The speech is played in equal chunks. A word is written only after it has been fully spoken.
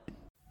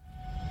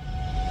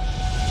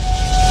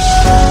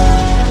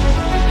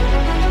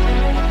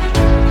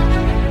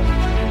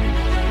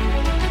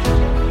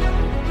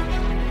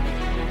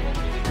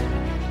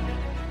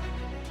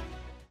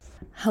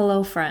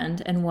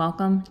friend, and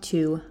welcome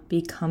to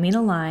Becoming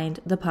Aligned,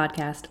 the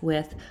podcast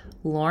with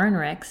Lauren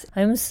Ricks.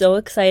 I'm so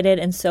excited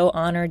and so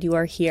honored you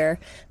are here.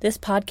 This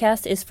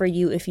podcast is for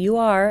you if you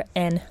are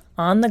an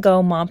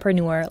on-the-go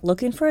mompreneur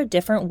looking for a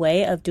different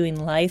way of doing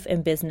life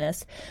and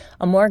business,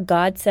 a more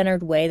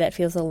God-centered way that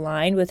feels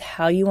aligned with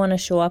how you want to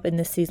show up in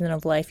this season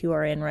of life you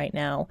are in right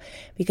now.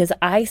 Because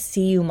I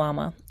see you,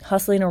 mama,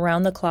 hustling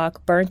around the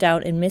clock, burnt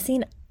out, and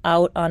missing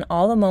out on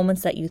all the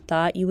moments that you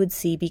thought you would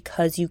see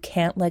because you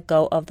can't let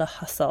go of the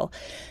hustle.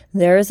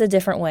 There is a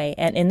different way,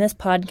 and in this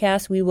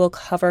podcast, we will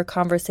cover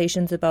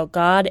conversations about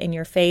God and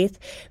your faith,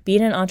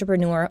 being an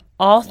entrepreneur,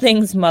 all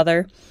things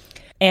mother,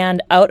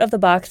 and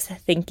out-of-the-box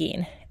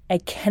thinking. I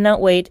cannot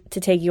wait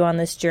to take you on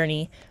this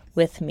journey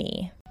with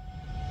me.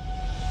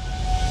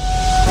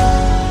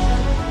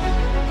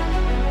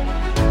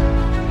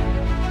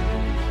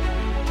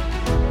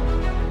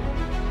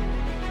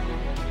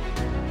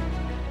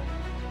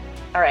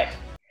 All right.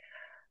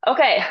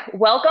 Okay.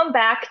 Welcome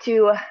back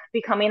to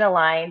Becoming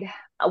Aligned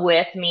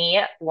with me,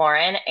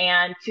 Lauren.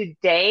 And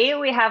today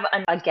we have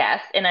a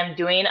guest, and I'm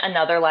doing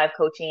another live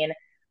coaching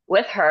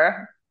with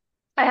her.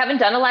 I haven't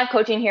done a live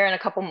coaching here in a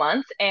couple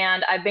months,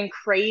 and I've been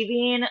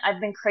craving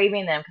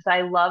them because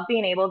I love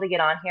being able to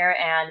get on here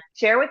and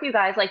share with you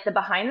guys like the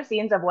behind the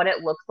scenes of what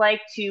it looks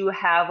like to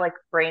have like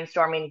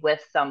brainstorming with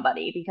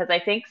somebody. Because I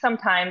think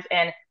sometimes,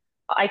 and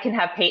I can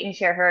have Peyton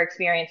share her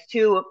experience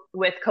too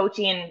with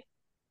coaching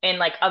and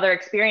like other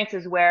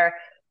experiences where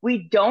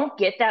we don't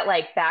get that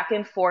like back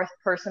and forth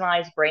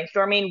personalized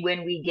brainstorming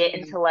when we get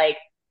into like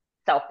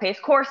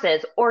self-paced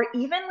courses, or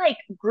even like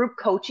group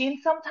coaching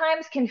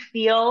sometimes can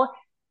feel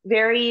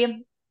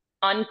very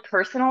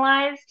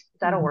unpersonalized.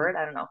 Is that a word?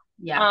 I don't know.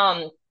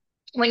 Yeah.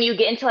 When you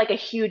get into like a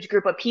huge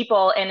group of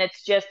people, and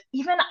it's just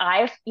even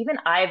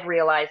I've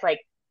realized like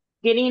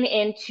getting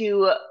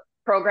into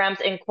programs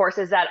and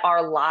courses that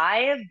are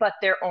live, but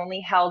they're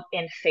only held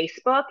in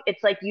Facebook,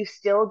 it's like you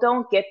still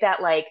don't get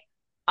that like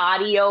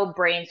audio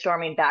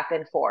brainstorming back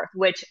and forth,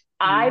 which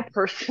I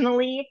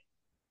personally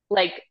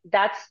like.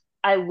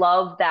 I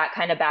love that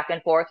kind of back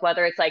and forth,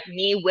 whether it's like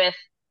me with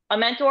a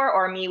mentor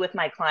or me with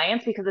my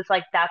clients, because it's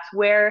like that's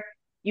where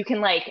you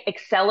can like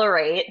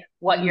accelerate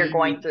what you're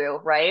going through,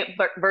 right?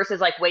 But versus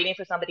like waiting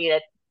for somebody to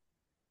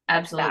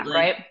text back, Absolutely.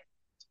 right?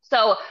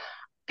 So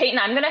Peyton,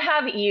 I'm gonna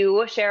have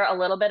you share a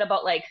little bit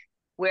about like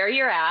where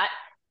you're at,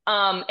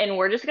 and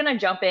we're just gonna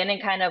jump in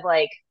and kind of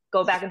like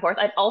go back and forth.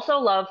 I'd also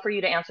love for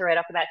you to answer right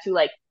after that too,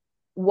 like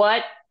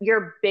what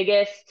your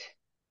biggest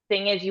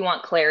thing is you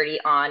want clarity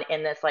on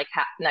in this like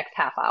next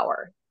half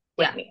hour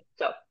with Yeah, me.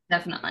 So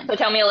definitely.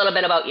 tell me a little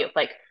bit about you.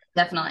 Like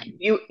Definitely.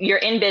 you're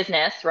in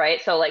business, right?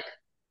 So like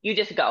you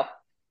just go.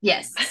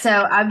 Yes. So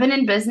I've been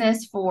in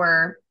business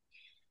for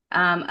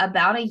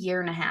about a year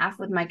and a half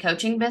with my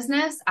coaching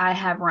business. I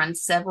have run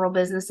several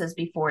businesses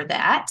before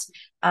that.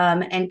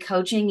 And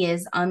coaching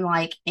is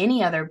unlike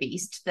any other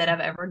beast that I've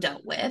ever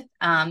dealt with,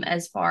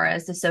 as far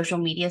as the social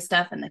media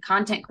stuff and the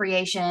content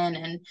creation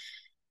and,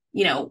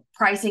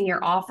 pricing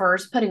your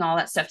offers, putting all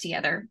that stuff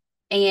together.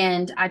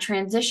 And I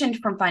transitioned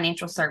from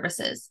financial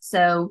services.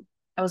 So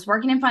I was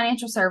working in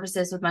financial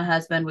services with my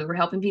husband. We were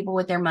helping people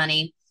with their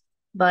money,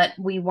 but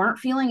we weren't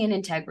feeling in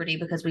integrity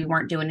because we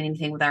weren't doing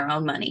anything with our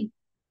own money,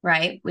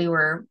 right? We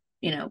were,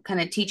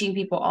 kind of teaching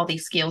people all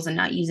these skills and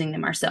not using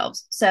them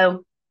ourselves.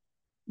 So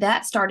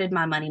that started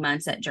my money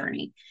mindset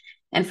journey.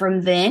 And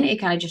from then it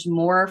kind of just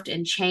morphed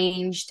and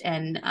changed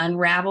and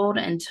unraveled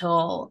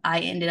until I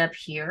ended up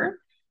here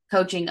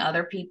coaching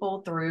other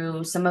people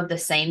through some of the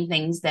same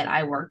things that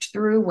I worked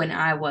through when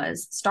I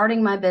was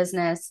starting my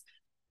business,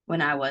 when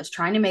I was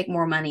trying to make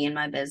more money in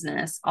my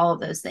business, all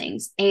of those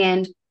things.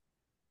 And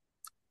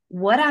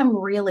what I'm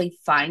really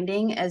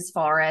finding as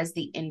far as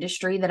the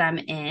industry that I'm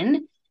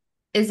in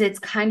is it's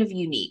kind of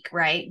unique,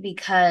 right?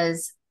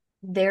 Because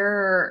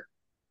there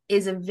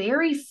is a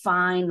very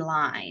fine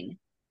line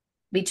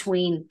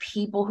between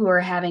people who are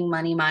having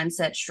money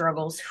mindset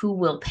struggles who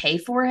will pay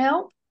for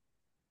help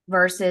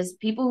versus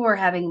people who are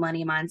having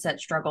money mindset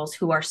struggles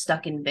who are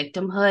stuck in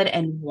victimhood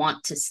and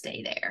want to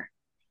stay there.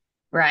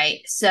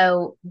 Right.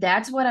 So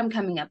that's what I'm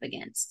coming up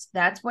against.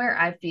 That's where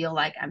I feel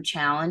like I'm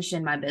challenged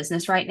in my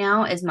business right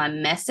now is my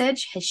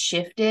message has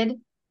shifted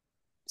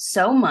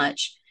so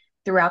much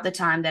throughout the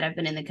time that I've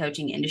been in the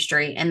coaching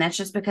industry. And that's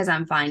just because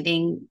I'm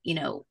finding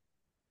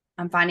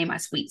my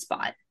sweet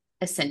spot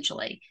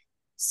essentially.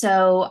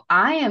 So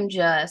I am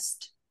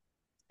just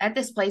at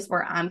this place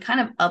where I'm kind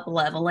of up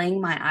leveling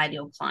my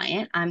ideal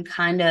client. I'm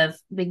kind of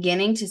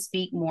beginning to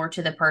speak more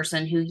to the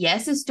person who,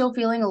 yes, is still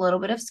feeling a little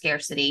bit of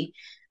scarcity,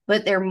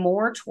 but they're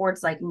more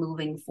towards like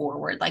moving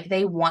forward. Like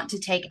they want to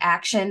take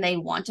action. They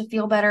want to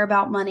feel better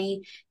about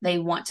money. They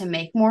want to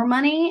make more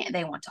money.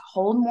 They want to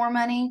hold more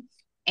money,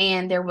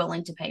 and they're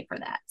willing to pay for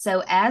that.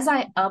 So as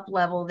I up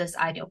level this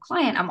ideal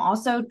client, I'm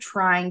also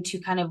trying to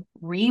kind of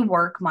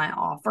rework my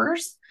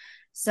offers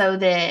so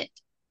that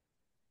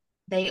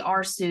they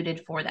are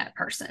suited for that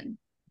person.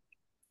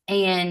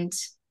 And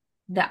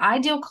the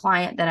ideal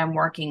client that I'm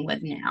working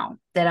with now,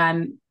 that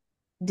I'm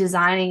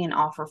designing an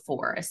offer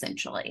for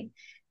essentially,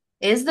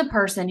 is the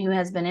person who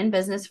has been in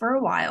business for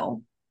a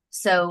while.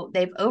 So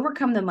they've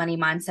overcome the money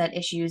mindset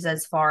issues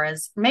as far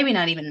as maybe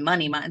not even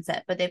money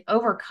mindset, but they've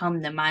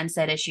overcome the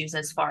mindset issues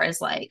as far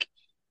as like,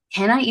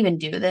 can I even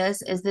do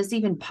this? Is this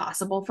even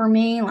possible for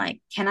me?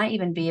 Like, can I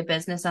even be a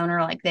business owner?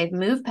 Like, they've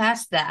moved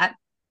past that.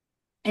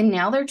 And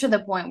now they're to the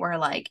point where,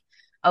 like,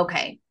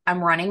 okay,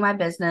 I'm running my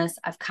business.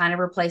 I've kind of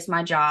replaced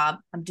my job.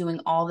 I'm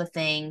doing all the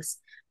things.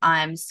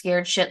 I'm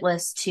scared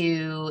shitless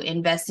to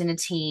invest in a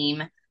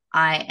team.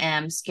 I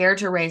am scared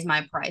to raise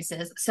my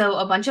prices. So,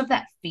 a bunch of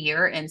that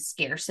fear and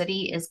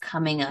scarcity is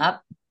coming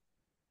up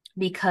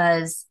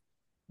because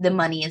the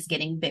money is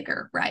getting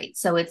bigger, right?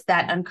 So it's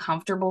that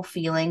uncomfortable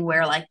feeling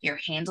where like you're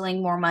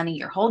handling more money,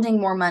 you're holding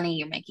more money,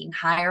 you're making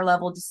higher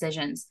level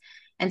decisions.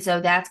 And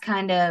so that's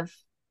kind of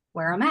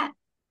where I'm at,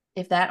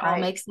 if that all Right.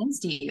 makes sense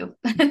to you.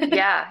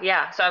 Yeah,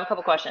 yeah. So I have a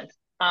couple questions.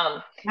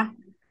 Yeah.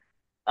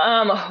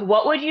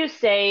 What would you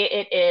say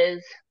it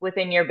is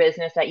within your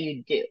business that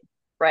you do?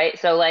 Right?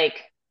 So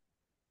like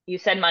you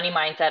said money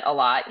mindset a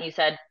lot. You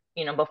said,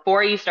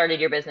 before you started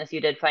your business,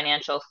 you did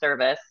financial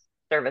services.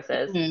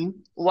 Mhm.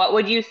 What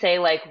would you say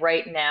like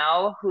right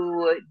now,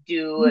 who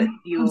do I'm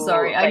you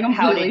sorry, I like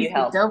how did completely you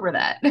help? skipped over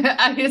that.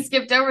 I just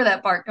skipped over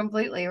that part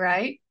completely,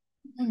 right?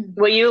 Mm.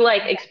 Will you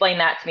like explain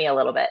that to me a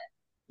little bit?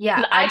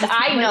 Yeah, I just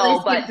I completely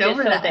know, but skipped just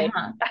over so that, they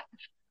huh?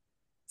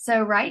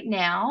 So right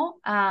now,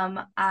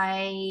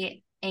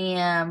 I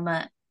am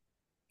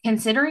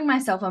considering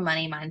myself a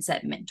money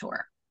mindset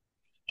mentor.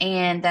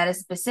 And that is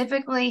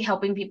specifically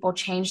helping people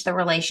change the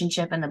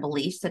relationship and the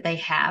beliefs that they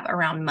have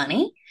around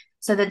money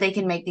so that they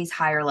can make these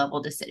higher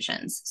level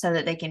decisions, so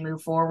that they can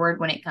move forward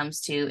when it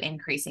comes to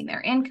increasing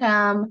their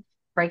income,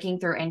 breaking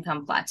through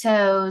income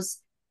plateaus.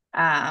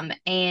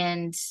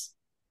 And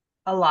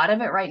a lot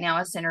of it right now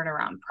is centered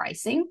around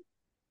pricing.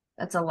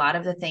 That's a lot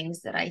of the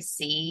things that I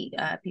see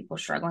people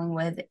struggling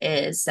with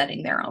is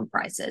setting their own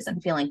prices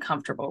and feeling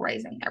comfortable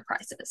raising their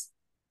prices.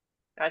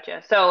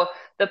 gotcha. So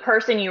the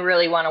person you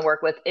really want to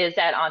work with is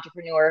that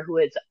entrepreneur who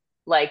is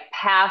like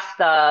past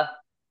the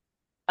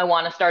I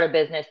want to start a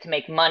business to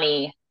make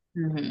money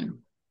Mm-hmm.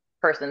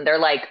 person. They're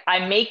like,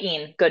 I'm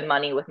making good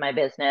money with my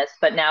business,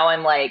 but now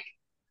I'm like,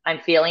 I'm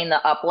feeling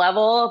the up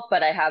level,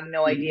 but I have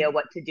no idea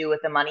what to do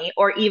with the money.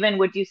 Or even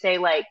would you say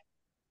like,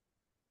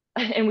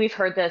 and we've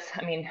heard this,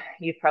 I mean,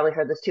 you've probably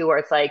heard this too, where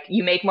it's like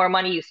you make more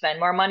money, you spend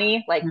more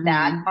money, like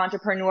that Mm-hmm.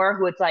 entrepreneur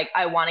who it's like,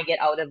 I want to get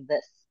out of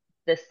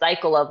this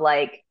cycle of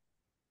like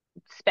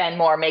spend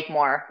more, make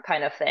more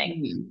kind of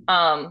thing. Mm-hmm.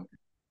 Um,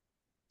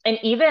 and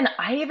even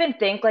I even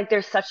think like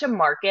there's such a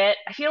market.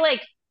 I feel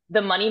like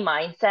the money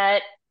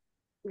mindset,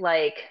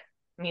 like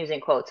I'm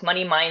using quotes,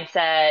 money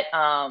mindset,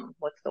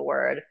 what's the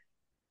word?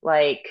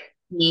 Like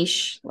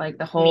Niche, like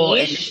the whole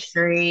niche.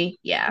 industry.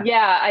 Yeah.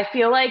 Yeah, I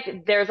feel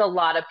like there's a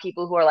lot of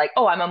people who are like,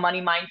 "Oh, I'm a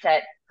money mindset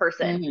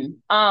person."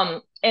 Mm-hmm.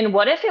 And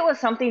what if it was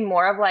something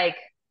more of like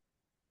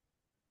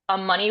a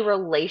money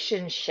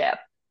relationship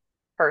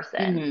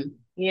person?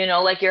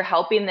 Mm-hmm. Like you're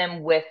helping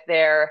them with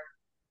their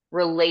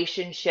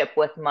relationship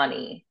with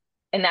money.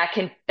 And that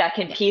can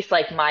Yeah. piece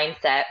like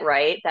mindset,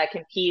 right? That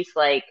can piece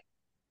like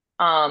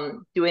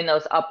doing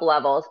those up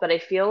levels. But I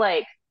feel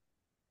like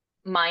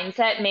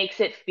mindset makes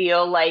it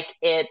feel like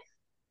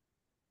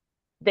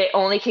they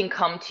only can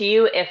come to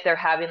you if they're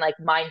having like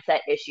mindset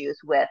issues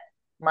with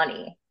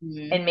money.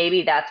 Mm-hmm. And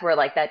maybe that's where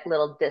like that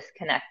little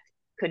disconnect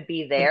could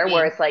be Could there,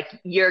 where be. it's like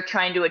you're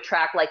trying to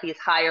attract like these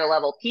higher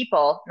level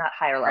people, not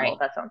higher level, Right.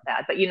 that sounds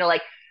bad, but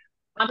like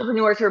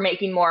entrepreneurs who are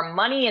making more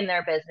money in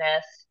their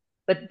business,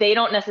 but they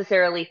don't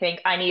necessarily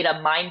think I need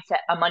a money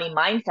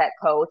mindset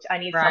coach. I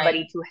need Right.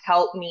 somebody to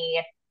help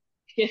me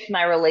shift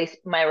my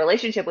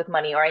relationship with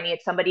money, or I need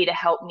somebody to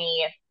help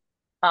me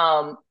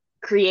um,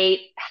 create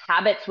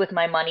habits with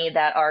my money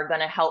that are going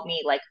to help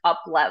me like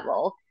up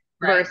level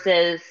Right.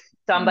 versus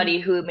somebody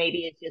who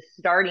maybe is just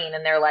starting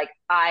and they're like,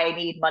 I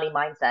need money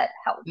mindset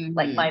help.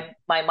 Like Mm-hmm.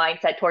 my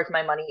mindset towards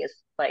my money is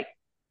like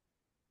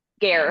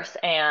Yeah. scarce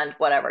and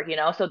whatever.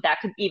 So that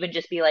could even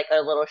just be like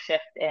a little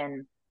shift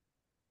in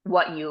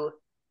what you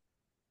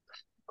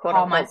quote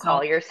Call unquote call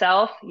myself.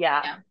 yourself.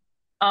 Yeah.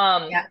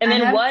 Yeah. Yeah. And I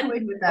then have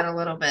toyed with that a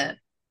little bit.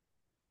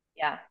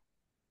 yeah.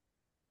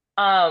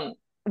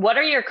 What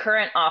are your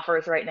current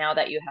offers right now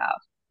that you have?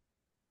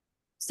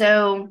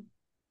 So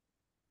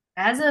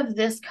as of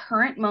this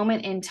current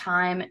moment in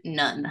time,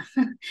 none.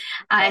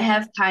 I Okay.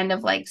 have kind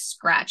of like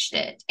scratched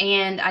it.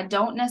 And I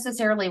don't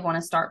necessarily want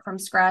to start from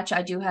scratch.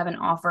 I do have an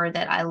offer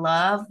that I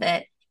love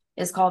that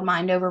is called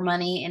Mind Over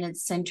Money, and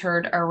it's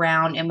centered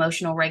around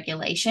emotional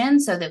regulation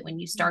so that when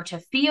you start to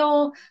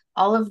feel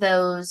all of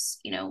those,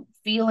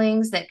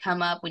 feelings that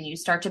come up when you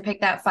start to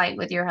pick that fight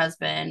with your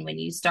husband, when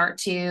you start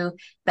to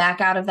back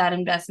out of that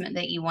investment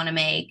that you want to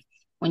make,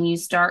 when you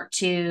start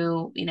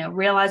to,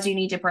 realize you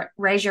need to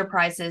raise your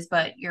prices,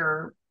 but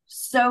you're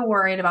so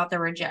worried about the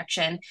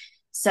rejection.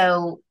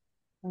 So,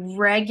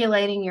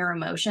 regulating your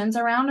emotions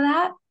around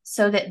that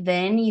so that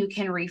then you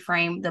can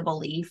reframe the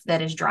belief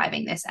that is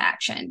driving this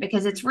action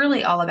because it's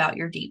really all about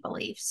your deep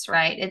beliefs,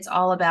 right? It's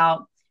all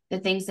about the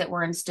things that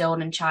were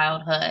instilled in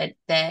childhood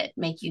that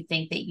make you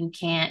think that you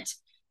can't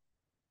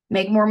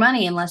make more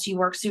money unless you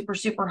work super,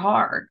 super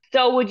hard.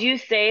 So would you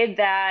say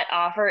that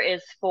offer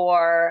is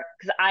for,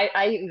 because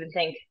I even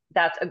think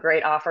that's a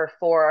great offer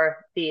for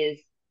these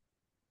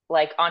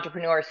like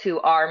entrepreneurs who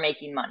are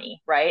making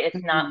money, right?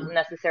 It's not Mhm.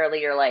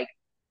 necessarily you're like,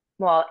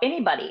 well,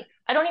 anybody.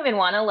 I don't even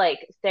want to like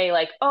say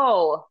like,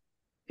 oh,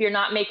 if you're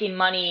not making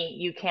money,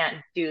 you can't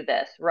do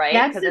this,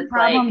 right? That's Because the it's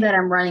like, problem that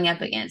I'm running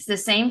up against. The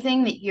same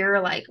thing that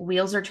your like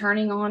wheels are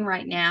turning on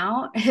right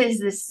now is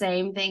the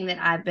same thing that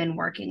I've been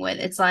working with.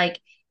 It's like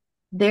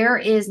there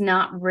is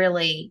not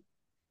really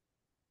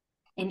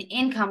an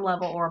income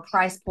level or a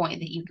price point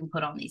that you can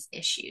put on these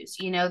issues.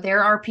 You know,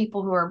 there are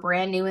people who are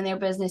brand new in their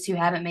business who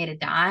haven't made a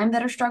dime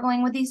that are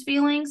struggling with these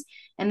feelings.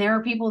 And there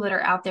are people that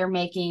are out there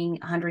making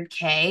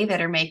 100K, that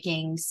are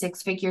making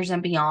six figures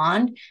and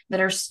beyond,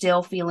 that are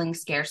still feeling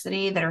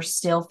scarcity, that are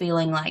still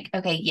feeling like,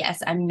 okay,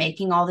 yes, I'm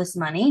making all this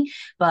money,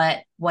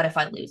 but what if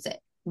I lose it?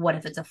 What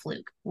if it's a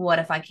fluke? What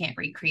if I can't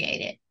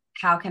recreate it?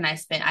 How can I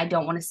spend? I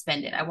don't want to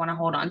spend it. I want to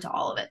hold on to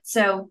all of it.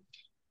 So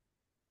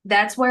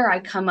that's where I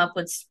come up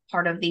with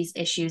part of these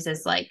issues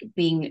as like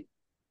being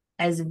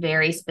as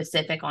very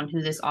specific on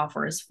who this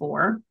offer is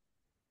for,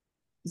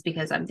 is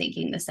because I'm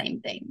thinking the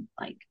same thing.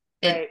 Like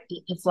right,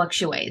 it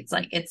fluctuates.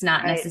 Like it's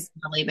not right,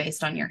 necessarily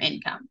based on your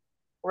income.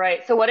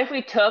 right. So what if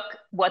we took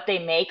what they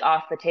make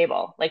off the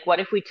table? Like, what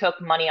if we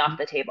took money off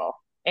the table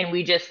and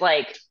we just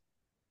like,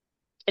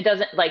 it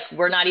doesn't like,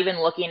 we're not even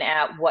looking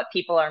at what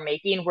people are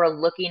making. We're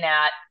looking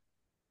at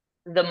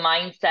the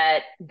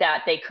mindset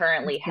that they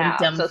currently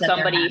have. So Symptoms that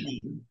they're somebody,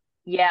 having.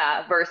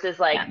 yeah, versus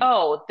like, Yeah.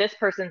 oh, this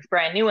person's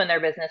brand new in their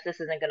business.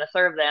 This isn't going to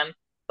serve them,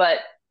 but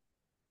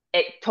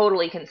it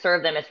totally can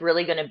serve them. It's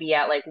really going to be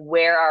at like,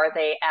 where are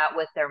they at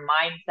with their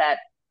mindset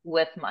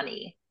with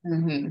money?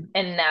 Mm-hmm.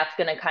 And that's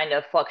going to kind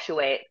of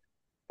fluctuate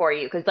for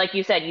you. Because like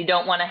you said, you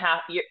don't want to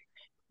have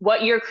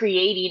what you're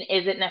creating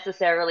isn't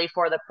necessarily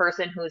for the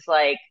person who's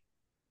like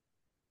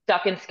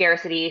stuck in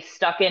scarcity,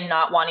 stuck in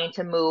not wanting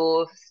to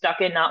move,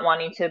 stuck in not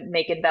wanting to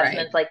make Right.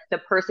 investments. Like the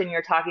person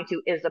you're talking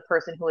to is the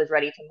person who is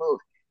ready to move.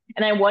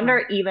 And I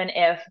wonder even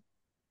if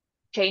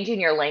changing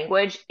your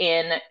language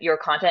in your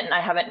content, and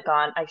I haven't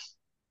gone,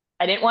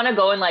 I didn't want to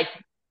go and like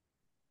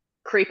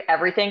creep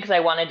everything because I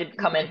wanted to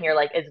come in here Mhm.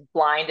 like as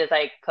blind as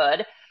I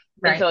could.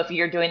 And Right. so if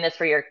you're doing this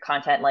for your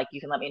content, like you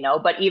can let me know.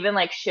 But even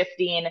like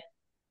shifting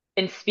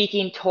and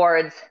speaking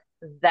towards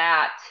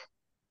that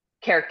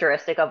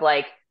characteristic of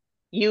like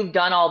you've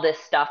done all this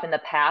stuff in the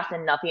past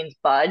and nothing's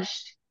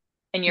budged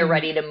and you're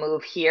ready Mm-hmm. to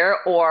move here,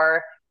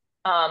 or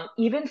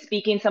even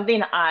speaking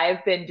something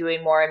I've been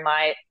doing more in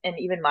my and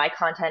even my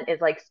content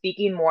is like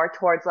speaking more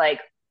towards like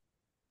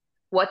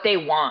what they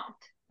want,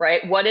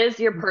 right? What is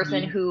your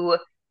person Mm-hmm. who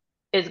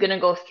is going to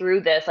go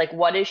through this? Like,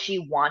 what is she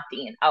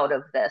wanting out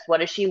of this?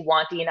 What is she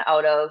wanting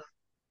out of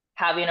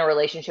having a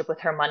relationship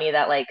with her money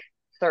that like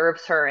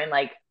serves her and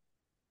like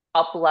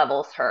up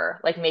levels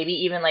her? Like maybe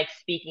even like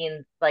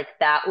speaking like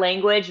that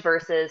language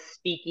versus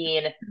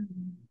speaking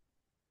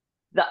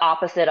the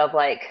opposite of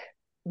like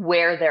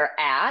where they're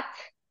at,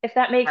 if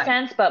that makes Right.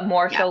 sense, but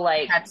more Yeah, so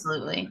like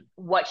absolutely.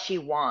 what she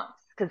wants.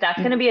 Because that's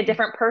going to be a Mm-hmm.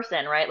 different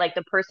person, right? Like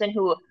the person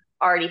who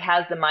already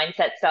has the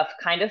mindset stuff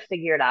kind of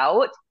figured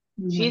out,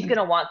 she's Mm-hmm. going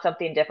to want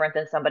something different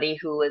than somebody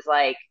who is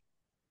like,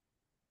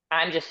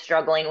 I'm just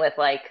struggling with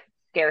like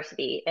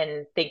scarcity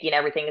and thinking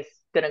everything is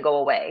going to go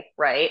away,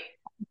 right?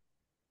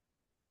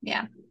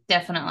 Yeah,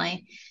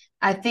 definitely.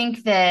 I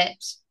think that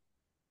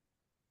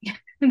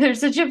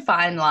there's such a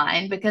fine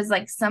line because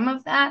like some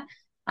of that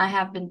I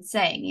have been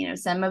saying, you know,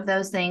 some of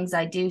those things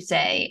I do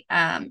say.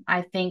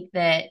 I think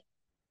that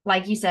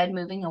like you said,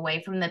 moving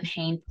away from the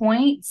pain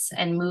points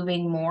and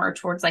moving more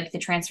towards like the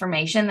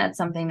transformation, that's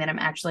something that I'm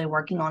actually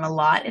working on a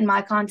lot in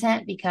my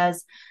content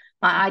because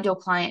my ideal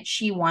client,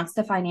 she wants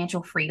the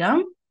financial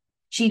freedom.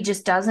 She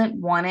just doesn't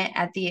want it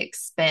at the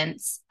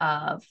expense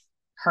of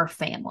her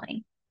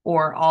family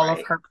or all of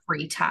Right. her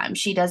free time.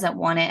 She doesn't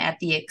want it at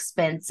the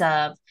expense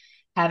of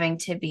having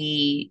to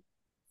be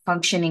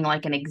functioning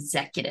like an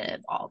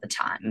executive all the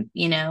time.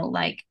 You know,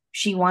 like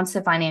she wants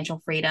the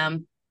financial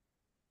freedom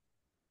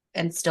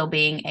and still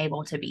being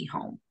able to be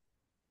home.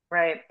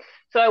 Right.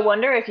 So I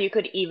wonder if you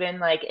could even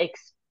like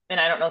and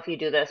I don't know if you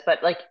do this,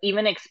 but like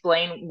even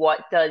explain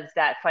what does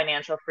that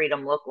financial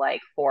freedom look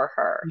like for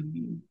her?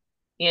 Mhm.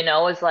 You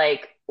know, is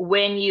like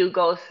when you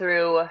go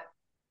through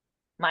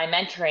my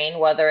mentoring,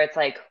 whether it's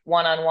like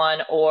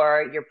one-on-one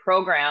or your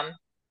program,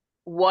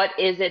 what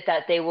is it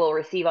that they will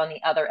receive on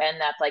the other end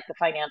that's like the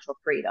financial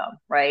freedom,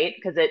 right?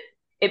 Because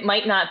it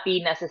might not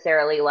be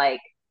necessarily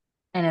like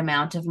An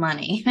amount of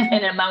money.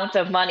 an amount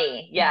of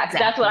money. Yeah, because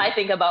that's what I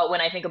Exactly. think about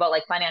when I think about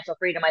like financial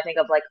freedom. I think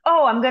of like,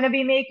 oh, I'm going to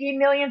be making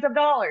millions of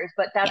dollars,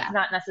 but that's Yeah,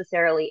 not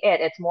necessarily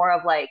it. It's more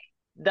of like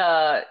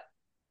the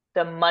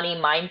the money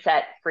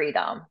mindset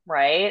freedom,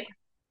 right?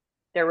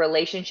 Their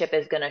relationship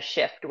is going to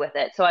shift with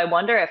it. So I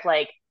wonder if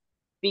like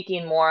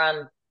speaking more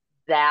on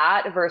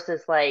that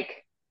versus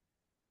like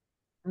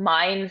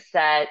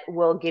mindset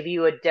will give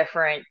you a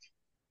different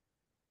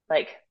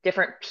like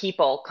different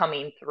people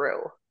coming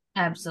through.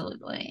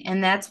 absolutely.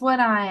 And that's what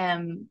I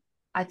am.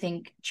 I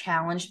think,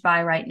 challenged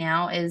by right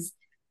now is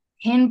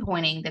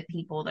pinpointing the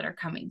people that are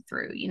coming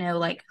through.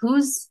 Like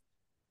who's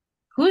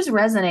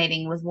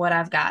resonating with what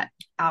I've got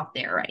out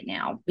there right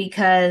now,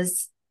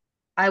 because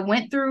I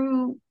went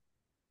through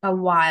a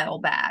while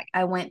back.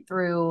 I went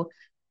through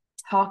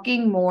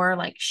talking more,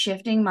 like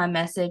shifting my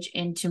message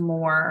into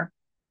more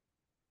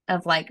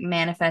of like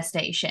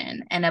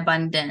manifestation and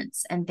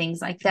abundance and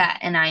things like that.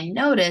 And I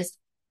noticed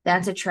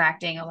that's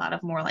attracting a lot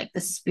of more like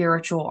the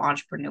spiritual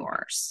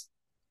entrepreneurs.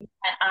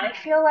 And I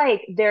feel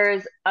like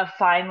there's a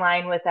fine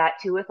line with that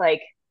too, with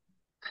like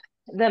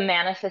the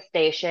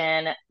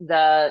manifestation,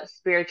 the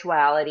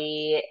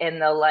spirituality,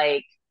 and the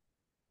like.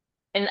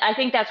 And I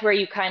think that's where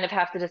you kind of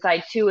have to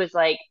decide too, is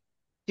like,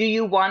 do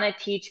you want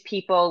to teach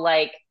people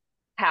like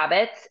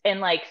habits and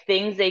like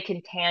things they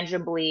can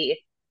tangibly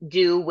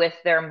do with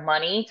their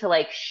money to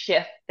like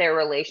shift their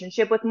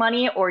relationship with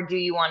money? Or do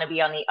you want to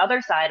be on the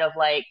other side of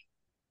like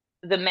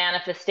the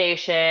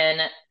manifestation,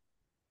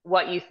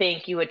 what you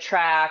think you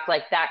attract,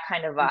 like that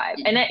kind of vibe?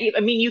 And I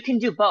mean, you can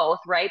do both,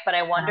 right? But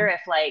I wonder Um,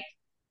 if like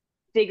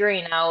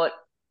figuring out,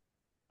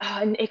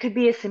 and it could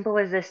be as simple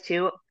as this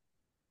too.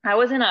 I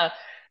was in a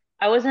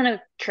I was in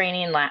a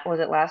training was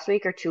it last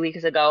week or 2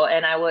 weeks ago,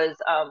 and I was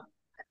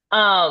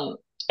um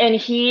and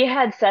he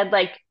had said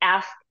like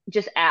ask,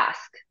 just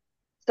ask.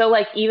 So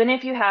like even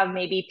if you have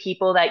maybe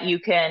people that you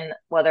can,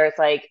 whether it's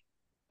like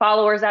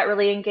followers that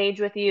really engage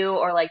with you,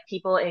 or like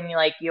people in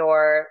like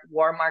your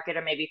warm market,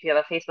 or maybe if you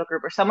have a Facebook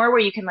group or somewhere where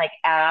you can like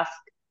ask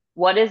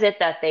what is it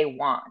that they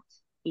want,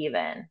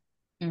 even.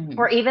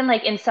 Or mhm. even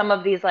like in some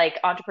of these like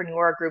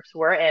entrepreneur groups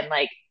we're in,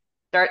 like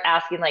start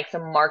asking like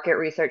some market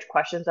research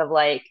questions of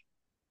like,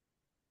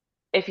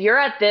 if you're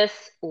at this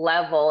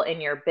level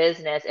in your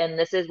business and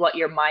this is what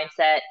your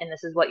mindset and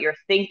this is what you're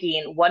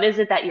thinking, what is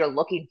it that you're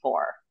looking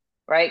for?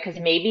 Right? Because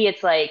maybe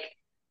it's like,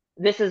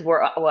 this is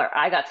where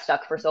I got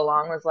stuck for so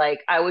long, was like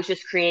I was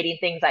just creating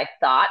things I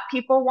thought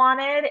people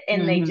wanted,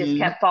 and they just Mhm.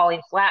 kept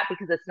falling flat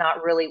because it's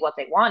not really what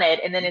they wanted.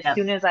 And then as Yep.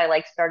 soon as I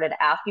like started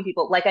asking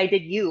people, like I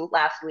did you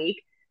last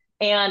week,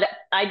 and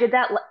I did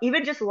that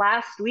even just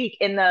last week,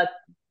 and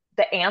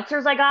the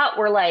answers I got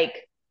were like,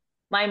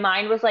 my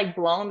mind was like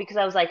blown, because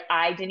I was like,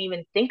 I didn't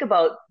even think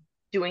about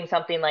doing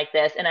something like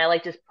this. And I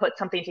like just put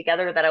something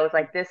together that I was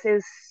like, this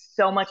is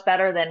so much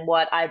better than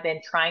what I've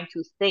been trying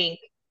to think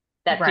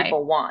that Right.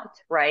 people want.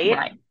 Right.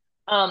 Right.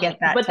 Get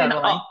that But then,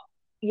 totally.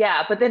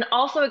 yeah, but then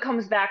also it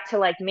comes back to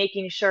like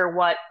making sure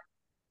what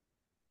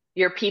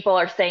your people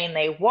are saying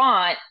they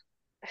want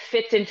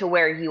fits into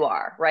where you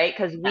are. Right.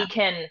 Because Yeah.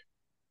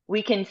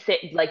 we can sit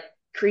like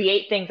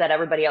create things that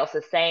everybody else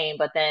is saying,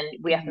 but then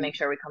we have to Mhm. make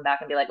sure we come back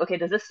and be like, okay,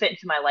 does this fit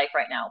into my life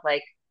right now?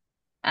 Like,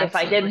 if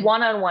I did Absolutely.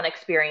 one-on-one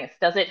experience,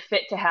 does it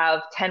fit to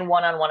have 10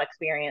 one-on-one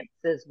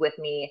experiences with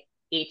me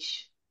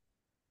each,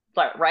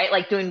 right?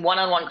 Like doing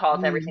one-on-one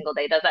calls every Mhm. single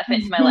day. Does that fit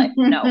into my life?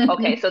 No.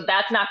 Okay, so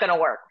that's not going to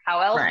work.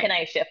 How else can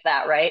Right. I shift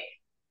that, right?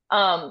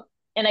 Um,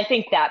 and I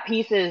think that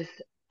piece is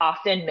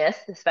often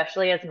missed,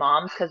 especially as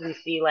moms, because we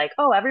see like,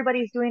 oh,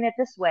 everybody's doing it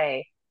this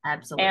way,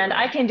 and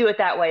I Absolutely. can do it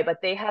that way, but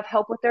they have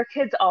help with their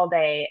kids all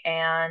day,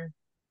 and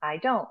I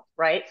don't,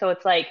 right? So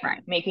it's like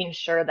Right. making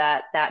sure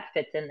that that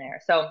fits in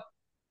there. So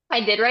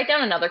I did write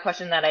down another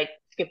question that I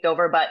skipped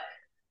over, but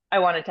I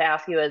wanted to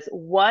ask you is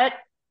what,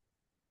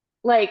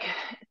 like,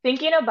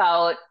 thinking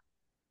about,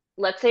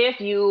 let's say if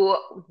you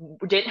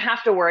didn't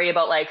have to worry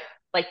about like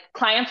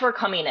clients were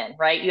coming in,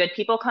 right? You had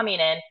people coming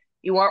in,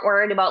 you weren't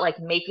worried about like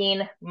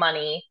making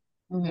money.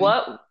 Hmm.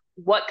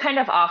 What kind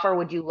of offer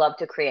would you love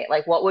to create?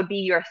 Like what would be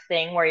your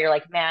thing where you're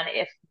like, man,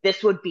 if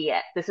this would be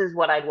it, this is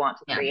what I'd want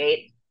to Yeah.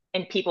 create,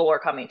 and people were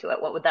coming to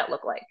it, what would that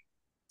look like?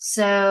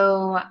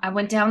 So I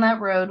went down that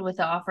road with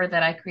the offer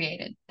that I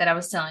created that I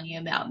was telling you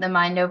about. The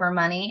Mind Over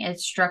Money.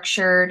 It's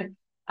structured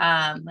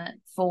um,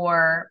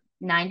 for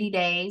 90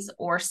 days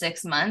or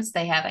 6 months.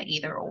 They have an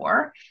either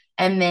or.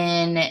 And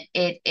then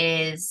it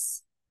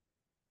is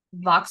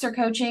Voxer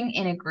coaching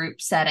in a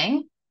group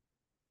setting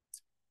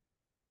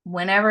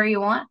whenever you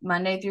want,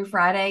 Monday through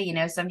Friday.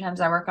 Sometimes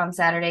I work on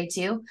Saturday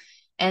too.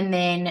 And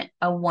then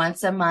a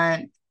once a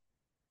month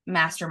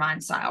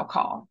mastermind style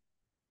call.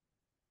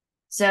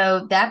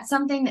 So that's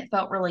something that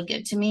felt really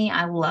good to me.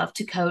 I love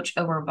to coach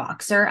over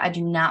Voxer. I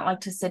do not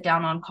like to sit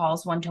down on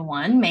calls one to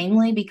one,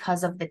 mainly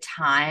because of the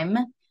time,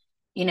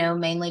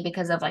 mainly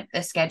because of like the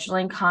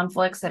scheduling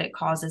conflicts that it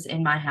causes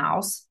in my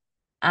house.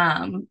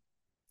 Um,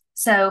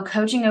 so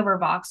coaching over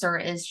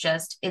Voxer is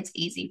just, it's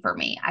easy for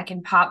me. I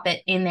can pop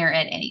it in there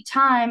at any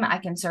time. I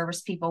can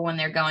service people when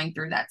they're going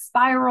through that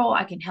spiral.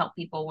 I can help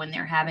people when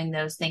they're having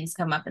those things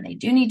come up and they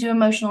do need to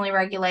emotionally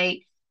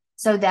regulate.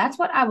 So that's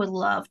what I would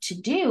love to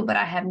do, but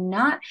I have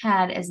not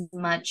had as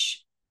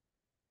much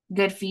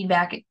good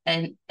feedback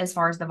and as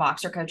far as the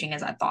Voxer coaching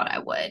as I thought I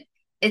would.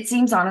 It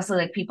seems honestly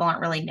like people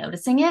aren't really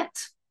noticing it.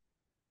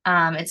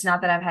 It's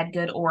not that I've had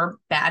good or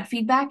bad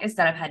feedback, it's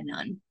that I've had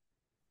none.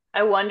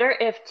 I wonder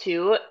if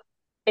too,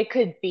 it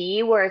could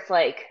be where it's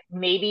like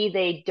maybe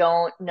they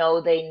don't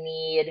know they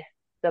need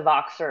the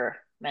Voxer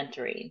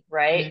mentoring,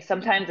 right? Mhm.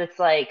 Sometimes it's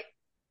like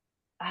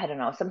I don't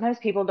know, sometimes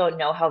people don't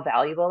know how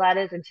valuable that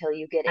is until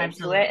you get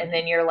into it. And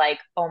then Absolutely. you're like,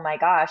 oh my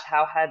gosh,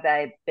 how have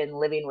I been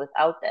living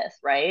without this?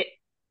 Right.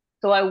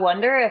 So I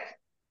wonder if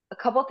a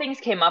couple things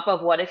came up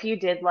of what if you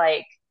did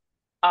like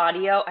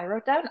audio, I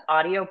wrote down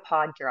audio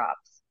pod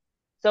drops.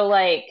 So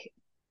like,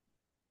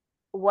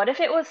 what if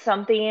it was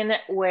something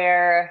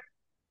where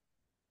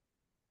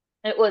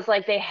it was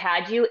like they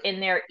had you in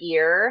their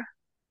ear,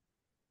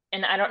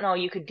 and I don't know,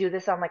 you could do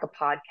this on like a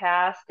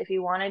podcast if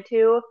you wanted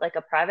to, like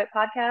a private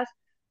podcast,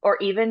 or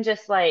even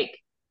just like,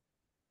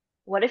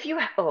 what if you,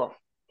 oh,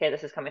 okay,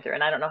 this is coming through,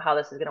 and I don't know how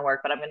this is going to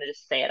work, but I'm going to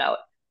just say it out.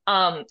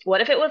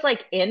 What if it was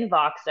like in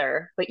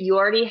Voxer, but you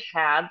already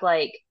had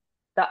like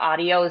the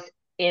audios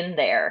in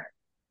there,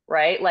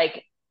 right?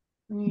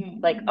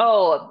 Mm.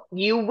 oh,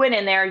 you went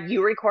in there,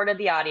 you recorded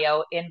the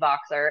audio in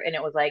Voxer, and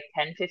it was like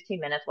 10, 15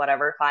 minutes,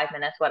 whatever, 5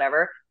 minutes,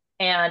 whatever.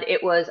 And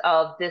it was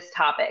of this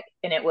topic,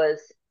 and it was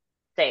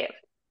saved.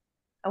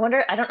 I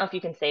wonder, I don't know if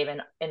you can save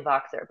in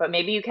Voxer, but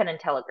maybe you can in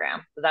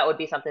Telegram. So that would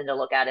be something to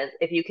look at is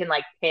if you can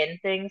like pin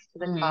things to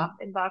the top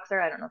Mm. in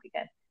Voxer. I don't know if you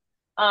can.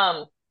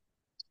 Um,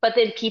 but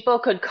then people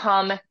could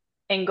come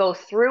and go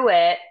through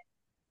it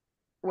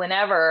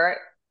whenever,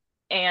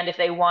 and if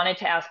they wanted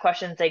to ask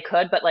questions, they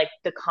could, but like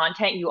the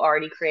content you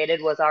already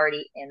created was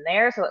already in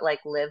there, so it like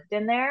lived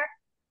in there.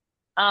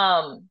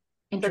 Um,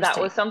 so that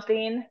was Interesting.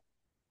 something,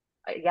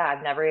 yeah,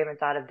 I've never even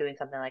thought of doing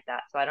something like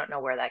that. So I don't know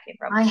where that came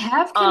from. I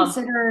have Um,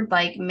 considered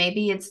like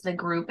maybe it's the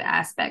group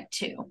aspect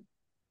too.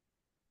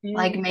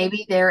 Like mm,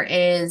 maybe there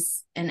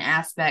is an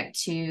aspect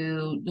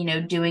to,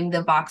 doing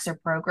the boxer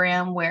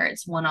program where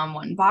it's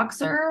one-on-one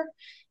boxer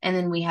and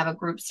then we have a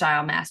group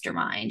style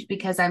mastermind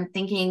because I'm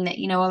thinking that,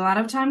 a lot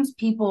of times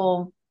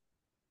people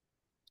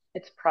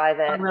it's are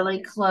private.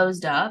 really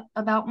closed up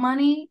about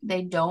money.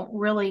 They don't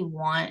really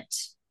want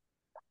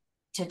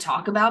to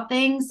talk about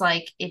things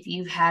like if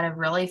you've had a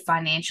really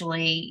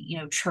financially,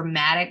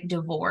 traumatic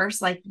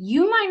divorce, like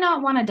you might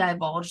not want to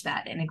divulge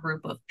that in a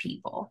group of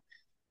people.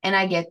 And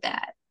I get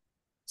that.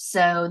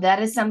 So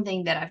that is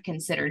something that I've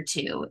considered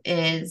too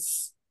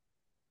is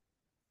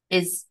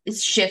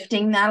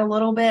shifting that a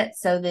little bit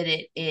so that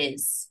it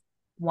is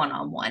one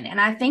on one. And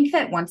I think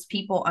that once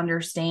people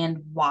understand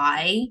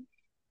why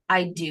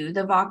I do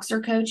the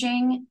Voxer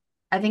coaching,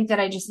 I think that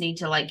I just need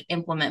to like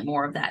implement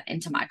more of that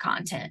into my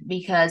content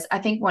because I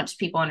think once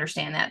people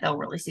understand that, they'll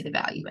really see the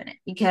value in it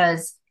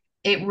because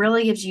it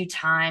really gives you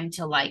time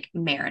to like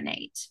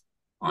marinate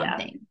on Yeah.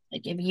 things.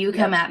 Like if you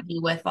come Yep. at me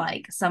with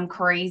like some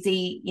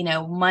crazy,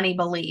 money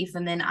belief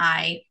and then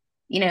I,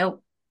 you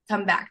know,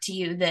 come back to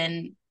you,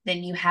 then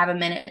you have a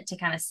minute to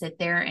kind of sit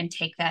there and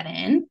take that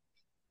in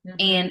Hmm.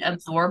 and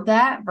absorb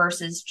that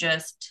versus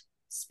just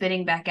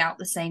spitting back out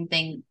the same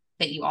thing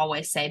that you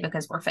always say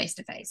because we're face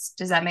to face.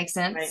 Does that make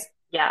Right. sense?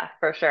 Yeah,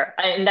 for sure.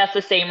 And that's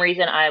the same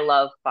reason I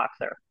love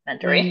Boxer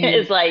mentoring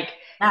Mm-hmm. is like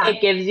Yeah.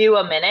 it gives you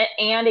a minute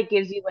and it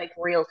gives you like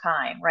real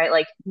time, right?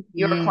 Like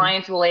your Mm,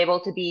 clients will able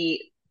to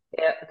be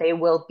they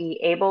will be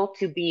able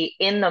to be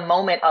in the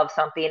moment of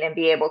something and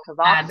be able to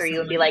Voxer you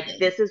and be like, absolutely.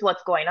 this is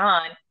what's going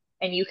on,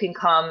 and you can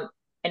come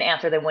and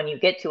answer them when you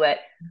get to it.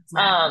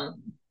 Exactly. Um,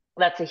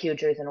 that's a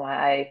huge reason why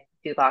I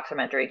do Boxer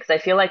mentoring because I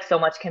feel like so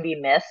much can be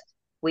missed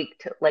week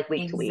to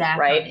week,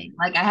 right? Exactly.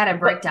 Like I had a But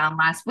breakdown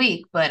last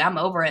week, but I'm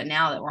over it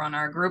now that we're on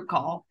our group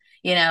call.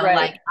 right.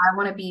 Like I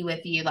want to be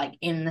with you like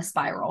in the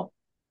spiral,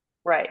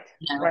 Right,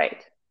 you know.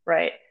 right,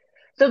 right.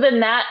 So then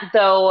that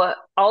though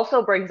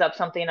also brings up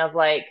something of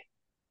like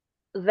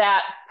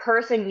that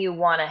person you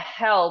want to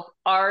help,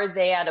 are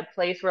they at a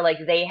place where like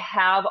they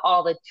have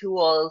all the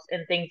tools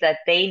and things that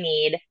they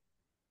need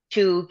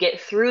to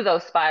get through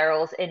those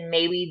spirals and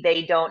maybe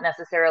they don't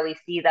necessarily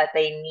see that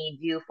they need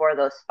you for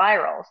those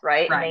spirals,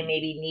 right? And they Right.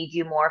 maybe need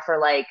you more for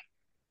like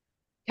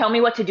tell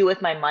me what to do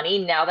with my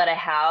money now that I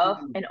have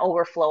an Mhm.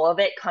 overflow of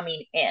it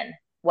coming in.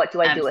 What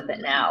do I do with it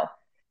Absolutely. now?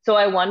 So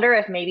I wonder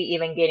if maybe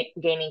even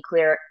gaining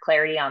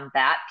clarity on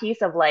that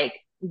piece of like,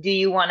 do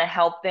you want to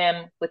help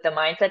them with the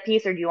mindset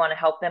piece, or do you want to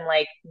help them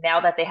like now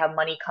that they have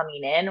money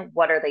coming in,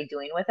 what are they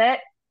doing with it?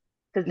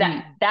 Because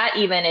Mhm. that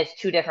even is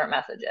two different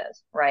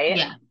messages, right?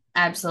 Yeah,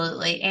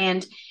 absolutely.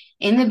 And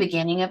in the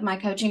beginning of my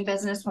coaching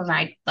business, when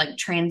I like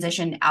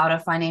transitioned out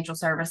of financial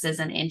services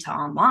and into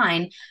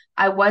online,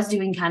 I was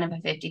doing kind of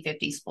a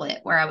 50-50 split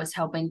where I was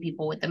helping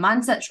people with the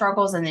mindset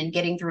struggles and then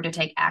getting through to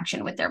take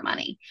action with their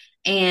money.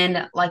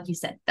 And like you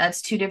said,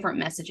 that's two different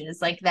messages.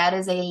 Like that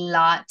is a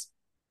lot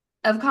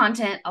of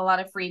content, a lot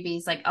of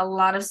freebies, like a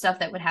lot of stuff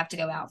that would have to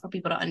go out for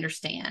people to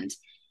understand.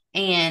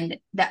 And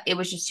that it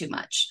was just too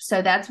much.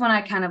 So that's when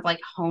I kind of like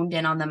honed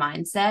in on the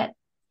mindset.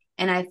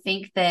 And I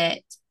think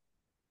that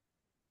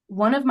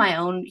one of my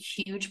own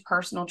huge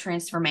personal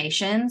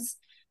transformations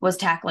was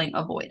tackling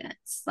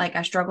avoidance. Like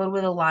I struggled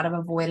with a lot of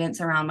avoidance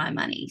around my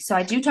money. So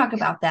I do talk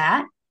about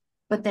that.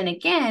 But then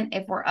again,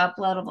 if we're up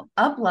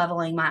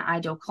leveling my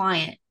ideal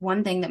client,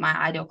 one thing that my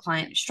ideal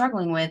client is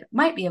struggling with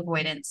might be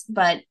avoidance.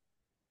 But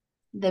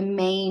the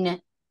main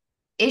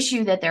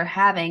issue that they're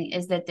having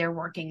is that they're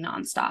working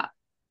nonstop,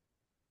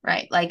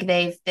 right? Like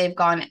they've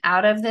gone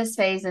out of this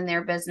phase in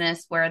their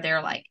business where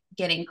they're like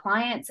getting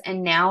clients,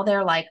 and now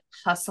they're like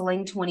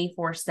hustling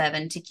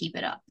 24/7 to keep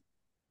it up.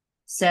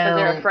 Because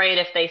they're So afraid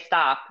if they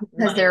stop,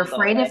 because money they're will go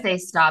afraid if away. they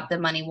stop, the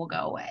money will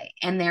go away.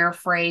 And they're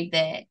afraid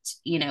that,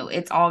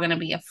 it's all going to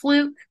be a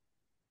fluke.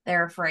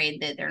 They're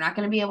afraid that they're not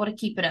going to be able to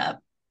keep it up.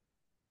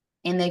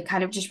 And they've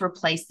kind of just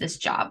replaced this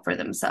job for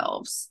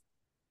themselves.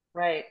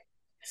 Right.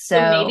 So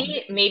So,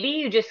 maybe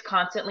you just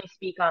constantly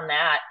speak on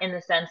that in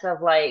the sense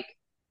of like,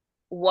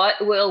 what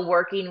will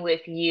working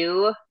with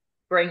you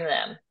bring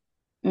them?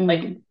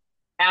 Like mhm,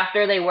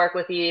 after they work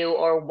with you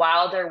or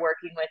while they're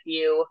working with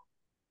you,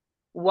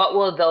 what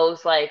will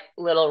those like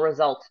little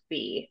results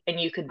be? And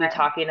you could be right.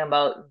 talking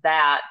about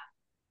that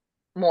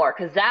more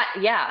because that,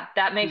 yeah,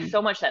 that makes Mhm.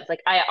 so much sense.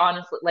 Like I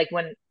honestly, like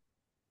when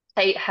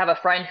I have a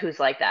friend who's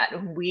like that,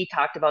 and we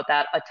talked about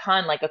that a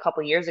ton like a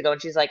couple years ago,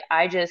 and she's like,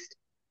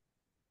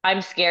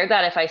 I'm scared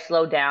that if I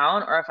slow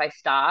down or if I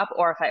stop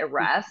or if I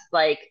rest,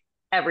 like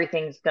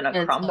everything's gonna It's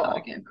all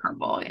crumble. going to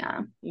crumble.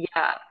 Yeah.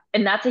 Yeah.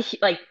 And that's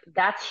like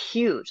that's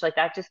huge. Like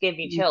that just gave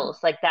me Mhm. chills.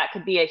 Like that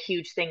could be a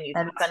huge thing you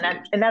That talk is on that.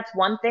 huge. And that's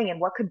one thing. And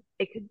what could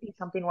it could be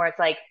something where it's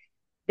like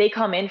they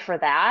come in for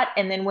that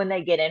and then when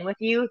they get in with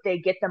you, they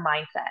get the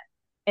mindset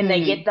and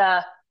they get Hmm.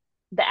 the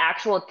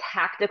actual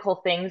tactical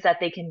things that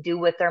they can do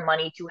with their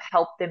money to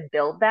help them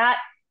build that.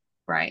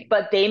 Right.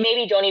 But they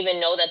maybe don't even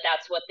know that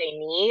that's what they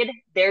need.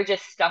 They're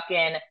just stuck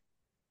in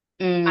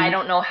I Mm,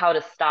 don't know how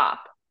to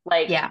stop.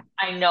 Like, yeah,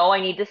 I know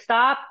I need to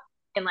stop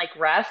and like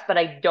rest, but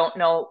I don't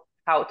know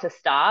how to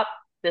stop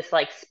this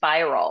like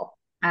spiral.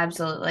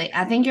 absolutely.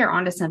 I think you're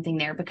onto something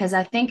there because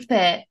I think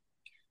that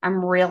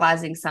I'm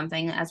realizing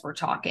something as we're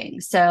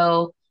talking.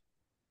 So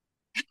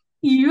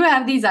you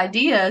have these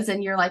ideas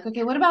and you're like,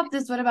 okay, what about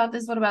this? What about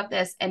this? What about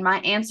this? And my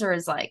answer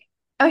is like,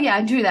 oh yeah,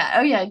 I do that.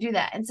 Oh yeah, I do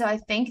that. And so I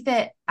think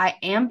that I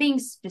am being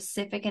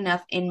specific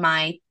enough in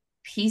my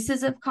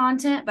pieces of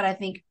content, but I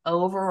think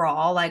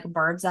overall, like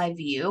bird's eye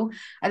view,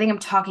 I think I'm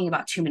talking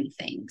about too many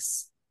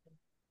things.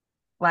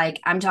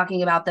 Like I'm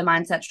talking about the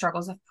mindset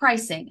struggles of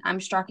pricing.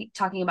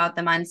 Talking about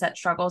the mindset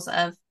struggles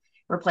of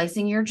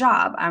replacing your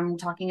job. I'm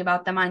talking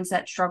about the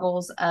mindset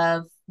struggles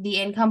of the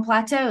income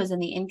plateaus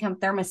and the income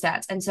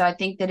thermostats. And so I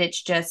think that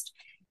it's just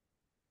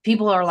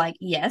people are like,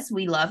 yes,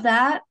 we love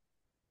that,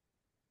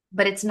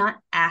 but it's not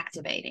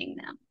activating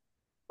them.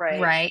 Right.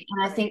 Right.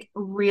 And I Right. think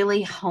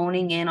really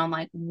honing in on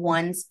like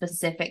one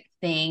specific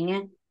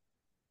thing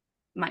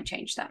might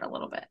change that a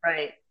little bit.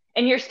 Right.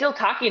 And you're still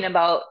talking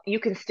about, you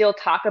can still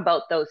talk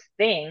about those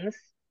things.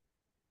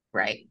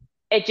 Right.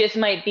 It just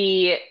might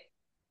be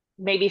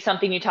maybe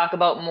something you talk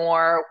about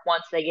more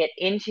once they get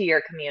into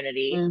your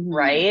community, Mm-hmm.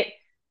 right?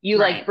 You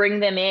like Right. bring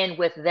them in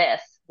with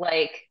this.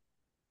 Like,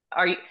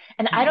 are you,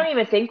 and I Mm-hmm. don't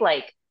even think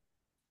like,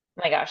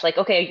 oh my gosh, like,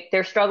 okay,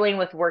 they're struggling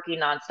with working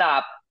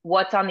nonstop.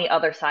 What's on the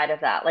other side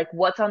of that? Like,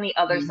 what's on the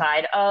other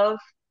side of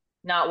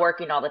not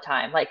working all the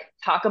time? Like,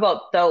 talk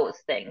about those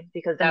things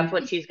because that's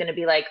what Mm-hmm. she's going to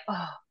be like,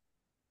 oh,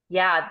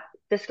 yeah,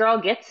 this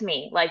girl gets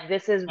me. Like, Yeah.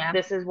 this is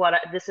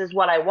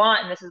what I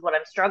want and this is what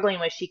I'm struggling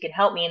with. She can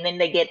help me. And then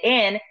they get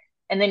in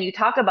and then you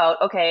talk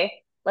about, okay,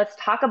 let's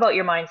talk about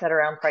your mindset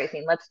around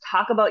pricing. Let's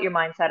talk about your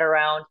mindset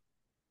around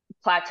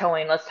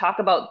plateauing. Let's talk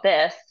about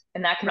this.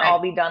 And that can all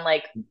Right. be done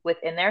like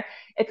within there.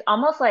 It's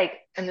almost like,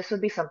 and this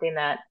would be something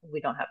that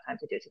we don't have time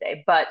to do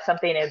today, but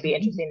something it would be Mhm.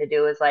 interesting to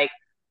do is like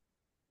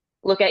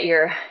look at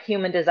your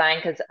human design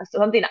because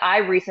something I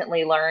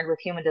recently learned with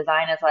human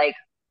design is like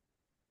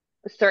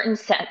certain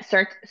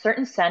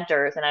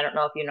centers, and I don't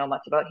know if you know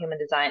much about human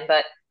design,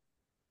 but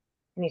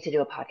I need to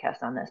do a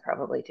podcast on this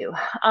probably too.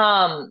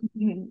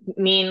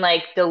 Mean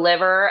like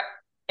deliver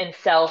and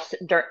sell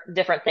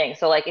different things.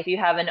 So like if you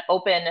have an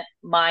open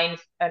mind,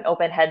 an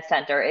open head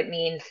center, it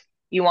means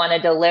you want to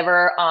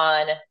deliver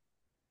on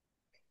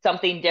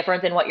something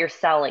different than what you're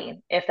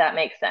selling, if that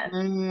makes sense.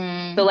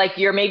 So Mhm. like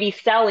you're maybe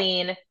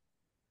selling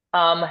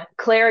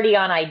clarity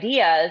on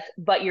ideas,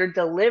 but you're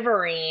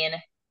delivering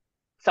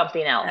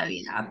something else. Oh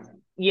yeah.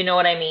 You know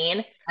what I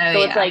mean? Oh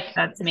So it's yeah. like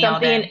That's me all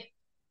something, day.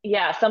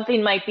 yeah,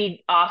 something might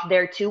be off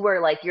there too,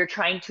 where like you're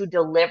trying to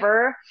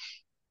deliver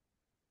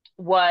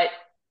what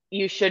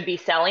you should be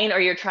selling, or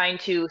you're trying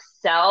to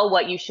sell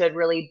what you should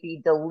really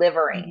be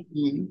delivering.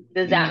 Mhm.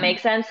 Does that Mhm. make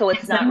sense? So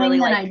it's And not really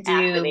like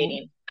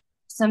activating.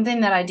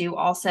 something that I do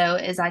also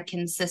is I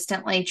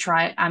consistently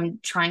I'm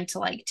trying to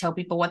like tell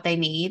people what they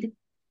need.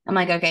 I'm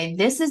like, okay,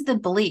 this is the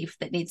belief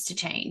that needs to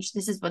change.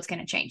 This is what's going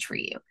to change for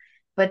you.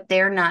 But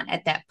they're not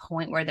at that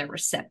point where they're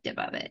receptive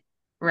of it.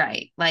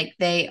 Right. Like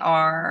they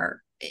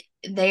are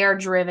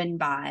driven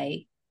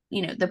by,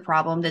 the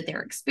problem that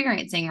they're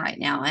experiencing right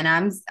now. And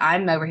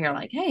I'm over here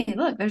like, hey,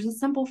 look, there's a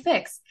simple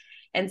fix.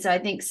 And so I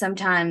think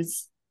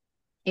sometimes,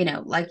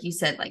 like you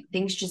said, like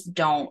things just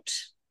don't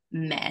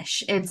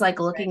mesh. It's like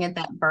Right. looking at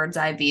that bird's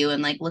eye view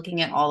and like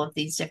looking at all of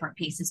these different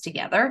pieces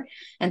together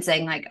and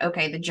saying, like,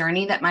 okay, the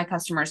journey that my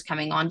customer is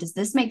coming on, does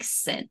this make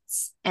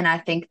sense? And I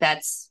think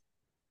that's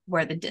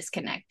where the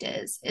disconnect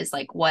is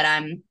like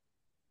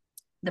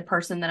the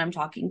person that I'm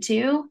talking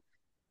to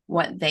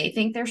what they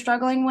think they're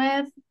struggling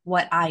with,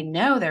 what I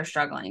know they're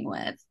struggling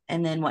with,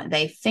 and then what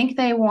they think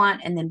they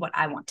want, and then what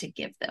I want to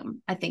give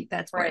them. I think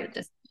that's where the Right.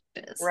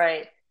 disconnect is.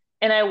 Right.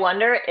 And I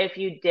wonder if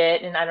you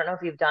did, and I don't know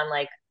if you've done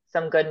like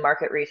some good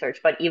market research,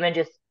 but even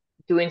just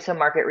doing some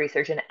market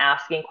research and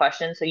asking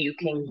questions so you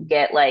can Mm,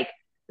 get like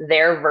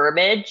their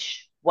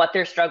verbiage, what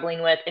they're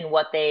struggling with, and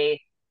what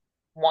they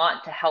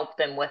want to help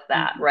them with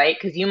that, mm, right?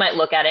 Because you might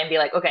look at it and be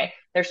like, okay,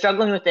 they're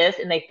struggling with this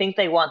and they think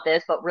they want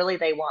this, but really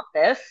they want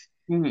this.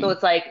 So mm.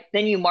 it's like,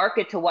 then you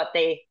market to what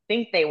they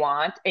think they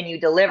want and you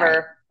Right.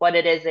 deliver what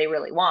it is they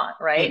really want,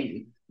 They right?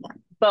 need. Yeah.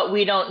 But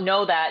we don't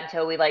know that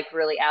until we like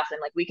really ask them.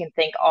 Like we can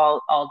think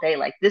all day,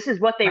 like this is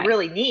what they Right.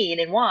 really need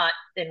and want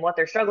and what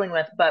they're struggling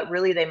with, but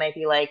really they might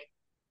be like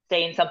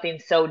saying something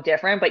so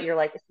different, but you're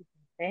like, it's the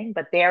same thing,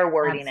 but they're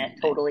wording it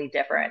Absolutely. totally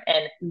different.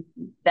 And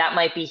Mhm. that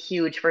might be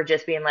huge for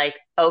just being like,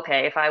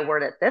 okay, if I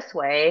word it this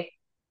way,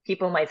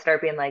 people might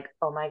start being like,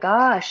 oh my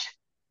gosh,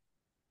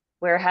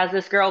 where has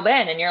this girl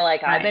been? And you're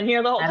like, I've Right. been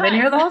here the whole I've been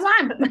time. here the whole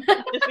time.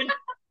 Just been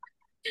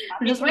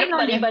I'm asking just for waiting this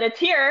on money, you. but it's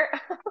here.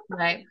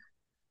 Right.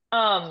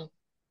 Um,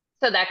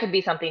 so that could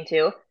be something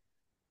too.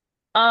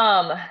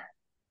 Um,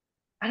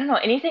 I don't know,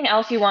 anything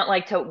else you want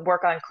like to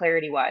work on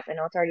clarity wise? I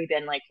know it's already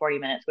been like 40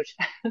 minutes, which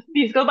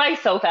these go by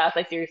so fast.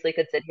 I seriously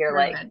could sit here We're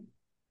like good.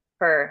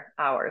 for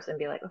hours and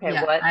be like, okay,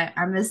 Yeah, what?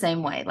 I'm the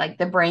same way. Like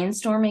the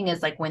brainstorming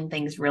is like when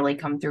things really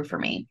come through for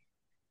me.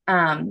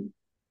 Um,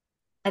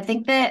 I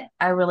think that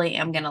I really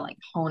am gonna like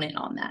hone in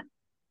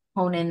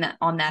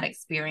on that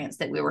experience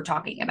that we were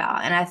talking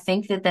about. And I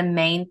think that the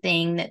main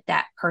thing that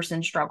that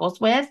person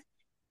struggles with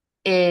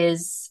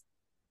is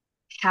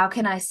how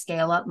can I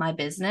scale up my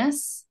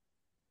business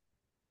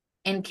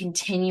and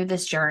continue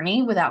this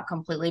journey without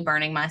completely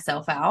burning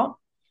myself out?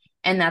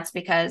 And that's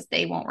because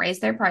they won't raise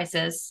their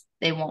prices,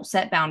 they won't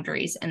set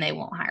boundaries, and they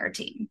won't hire a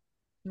team.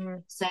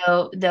 Mm,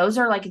 So those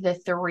are like the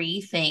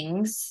three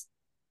things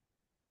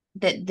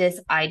that this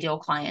ideal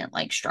client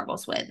like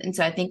struggles with. And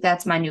so I think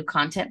that's my new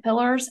content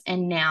pillars.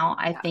 And now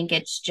I yeah. think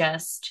it's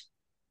just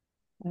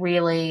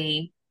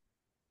really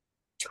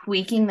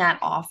tweaking that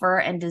offer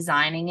and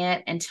designing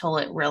it until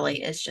it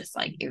really is just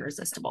like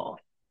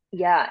irresistible.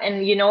 Yeah,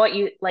 and you know what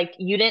you like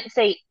you didn't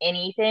say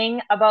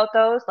anything about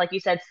those. Like you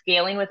said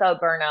scaling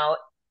without burnout,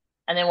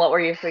 and then what were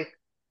your three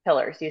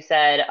pillars? You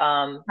said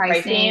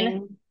pricing,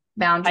 Pricing,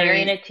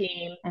 hiring boundaries, a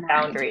team, and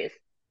hiring a team. boundaries.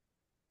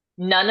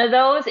 None of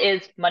those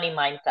is money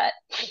mindset.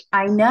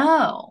 I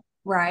know,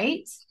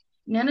 right?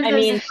 None of I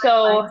those is mean, my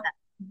so mindset,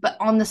 but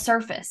on the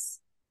surface,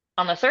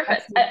 on the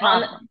surface, that's the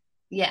on problem.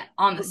 Yeah,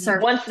 on the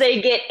once surface,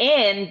 they get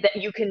in, that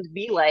you can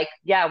be like,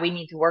 yeah, we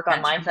need to work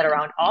on that's mindset really,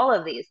 around all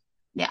of these.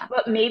 yeah.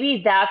 But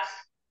maybe that's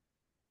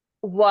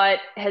what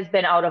has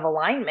been out of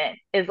alignment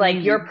is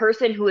like your Mm,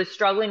 person who is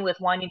struggling with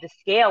wanting to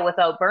scale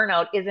without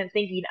burnout isn't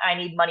thinking I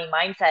need money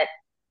mindset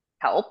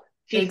help.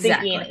 She's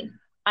thinking exactly.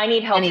 I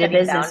need I help need a setting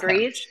business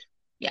boundaries. coach.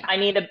 Yeah,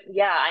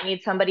 I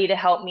need somebody to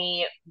help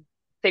me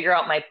figure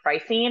out my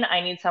pricing.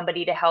 I need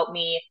somebody to help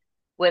me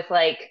with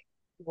like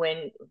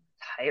when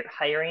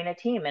hiring a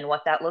team and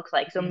what that looks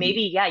like. So mhm,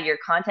 maybe, yeah, your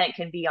content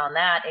can be on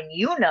that. And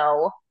you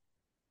know,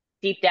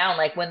 deep down,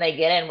 like when they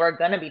get in, we're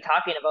going to be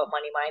talking about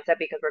money mindset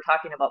because we're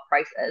talking about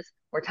prices.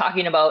 We're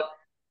talking about,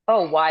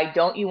 oh, why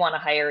don't you want to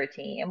hire a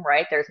team,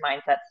 right? There's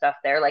mindset stuff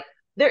there. Like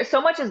there's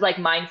so much is like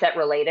mindset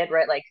related,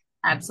 right? Like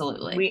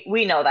absolutely.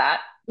 we know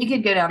that. You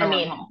could go down a I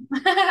mean, wormhole.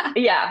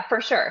 yeah,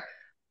 for sure.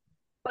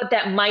 But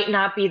that might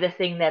not be the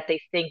thing that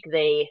they think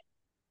they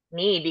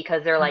need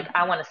because they're like,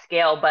 I want to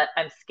scale, but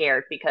I'm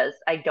scared because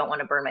I don't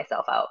want to burn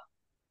myself out.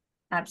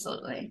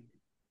 Absolutely.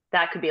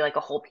 That could be like a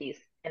whole piece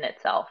in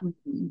itself,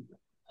 Mhm.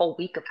 whole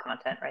week of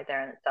content right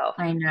there in itself.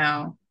 I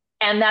know.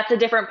 And that's a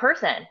different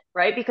person,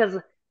 right? Because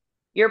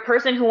your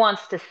person who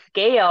wants to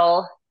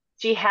scale,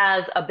 she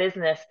has a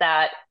business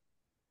that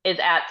is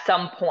at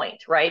some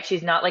point, right?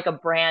 She's not like a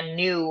brand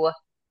new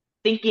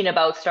thinking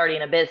about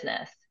starting a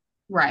business.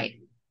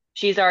 Right.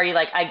 She's already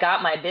like, I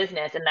got my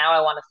business and now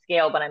I want to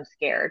scale, but I'm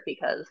scared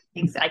because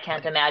I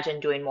can't Exactly. imagine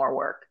doing more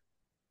work.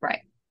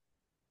 Right.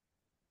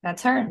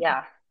 That's her.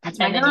 Yeah. That's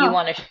my And then you girl.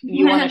 want to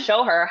you want to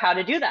show her how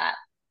to do that.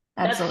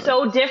 That's Absolutely.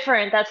 so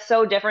different. That's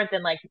so different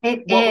than like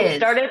It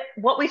is.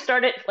 what we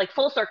started like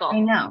full circle. I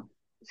know.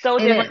 So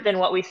It different is. than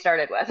what we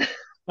started with.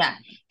 Yeah.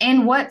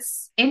 And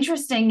what's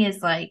interesting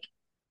is like,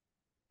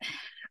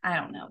 I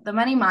don't know, the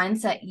money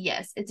mindset,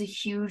 yes, it's a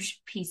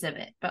huge piece of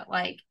it, but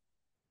like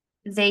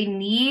they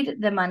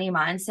need the money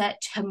mindset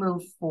to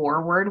move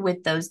forward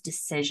with those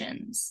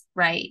decisions,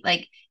 right?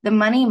 Like the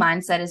money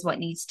mindset is what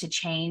needs to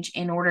change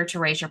in order to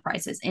raise your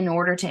prices, in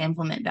order to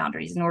implement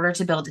boundaries, in order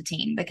to build a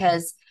team,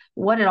 because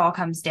what it all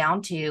comes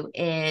down to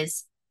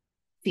is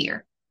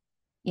fear,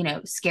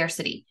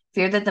 scarcity,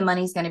 fear that the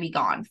money's going to be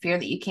gone, fear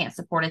that you can't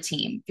support a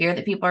team, fear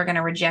that people are going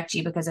to reject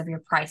you because of your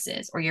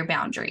prices or your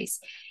boundaries.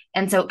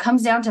 And so it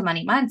comes down to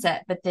money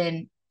mindset, but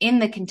then in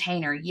the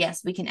container,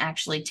 yes, we can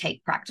actually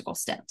take practical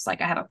steps.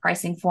 Like I have a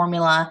pricing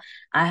formula.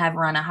 I have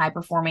run a high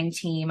performing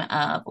team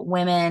of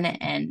women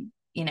and,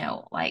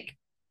 like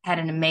had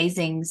an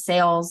amazing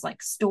sales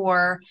like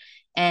store.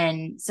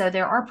 And so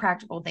there are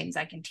practical things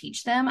I can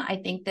teach them. I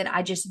think that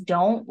I just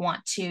don't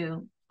want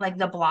to, like,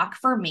 the block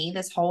for me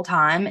this whole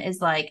time is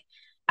like,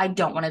 I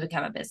don't want to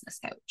become a business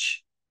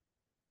coach.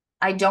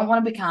 I don't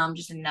want to become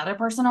just another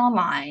person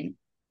online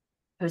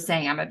who's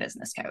saying I'm a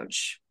business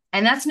coach.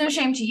 And that's no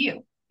shame to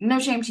you. No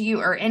shame to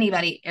you or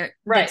anybody Right.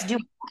 that's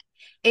doing that.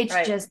 It's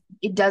Right. just,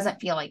 it doesn't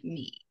feel like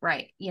me,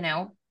 right?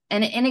 And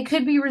it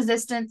could be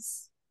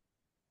resistance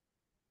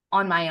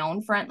on my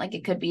own front. Like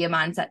it could be a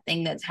mindset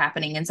thing that's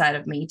happening inside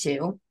of me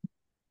too.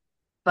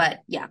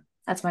 But yeah,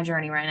 that's my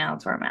journey right now.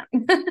 That's where I'm at.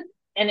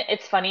 And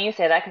it's funny you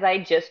say that because I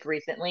just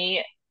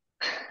recently,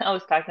 I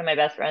was talking to my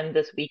best friend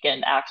this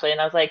weekend actually, and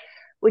I was like,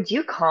 would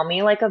you call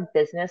me like a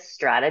business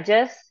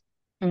strategist?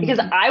 Because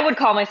Hmm. I would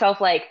call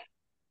myself like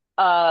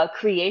a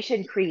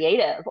creation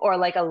creative or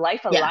like a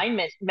life Yeah.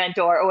 alignment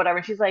mentor or whatever.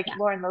 And she's like, Yeah.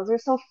 Lauren, those are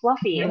so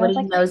fluffy. And I was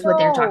Nobody like, I knows what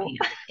they're know. talking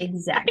about. I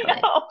Exactly.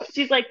 know.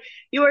 She's like,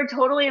 you are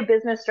totally a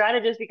business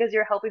strategist because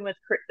you're helping with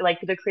like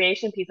the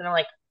creation piece. And I'm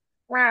like,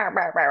 rah,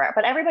 rah, rah, rah.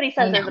 But everybody I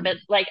says there's a know. bit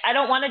like, I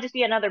don't want to just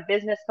be another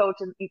business coach.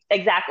 And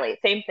exactly,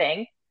 same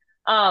thing.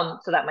 So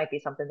that might be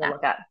something to Yeah.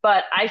 look at.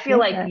 But I feel Good,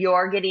 like good.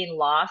 you're getting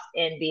lost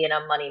in being a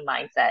money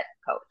mindset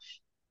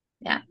coach,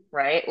 Yeah.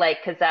 right? Like,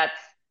 because that's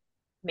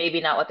maybe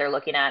not what they're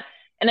looking at.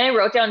 And I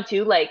wrote down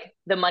too, like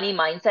the money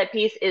mindset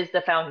piece is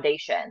the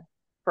foundation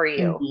for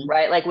you, Hmm.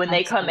 right? Like when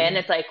they come in, Absolutely.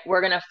 it's like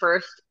we're gonna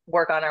first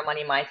work on our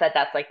money mindset.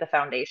 That's like the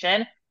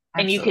foundation.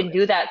 And you can Absolutely.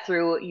 do that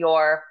through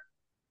your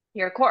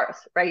course,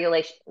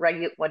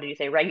 what did you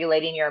say?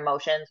 Regulating your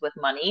emotions with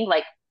money.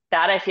 Like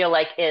that I feel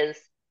like is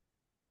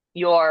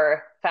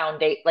your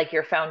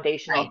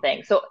foundational Right.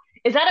 thing. So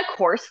is that a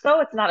course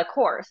though? It's not a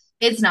course.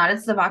 It's not,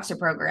 it's the Voxer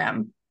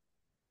program.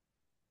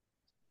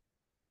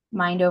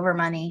 Mind over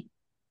money.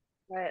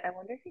 Right. I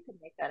wonder if you could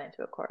make that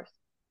into a course.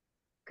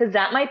 Because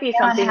that might be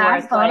Now, I something where have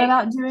it's thought like,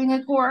 about doing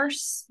a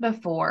course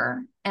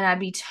before, and I'd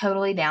be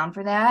totally down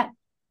for that.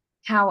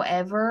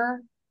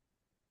 However,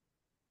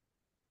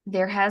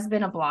 there has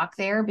been a block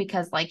there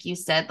because, like you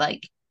said,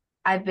 like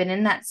I've been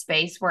in that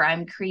space where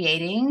I'm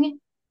creating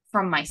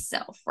from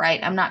myself, right?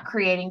 I'm not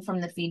creating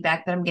from the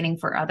feedback that I'm getting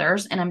for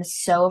others. And I'm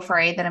so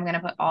afraid that I'm going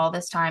to put all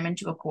this time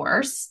into a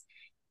course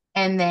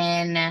and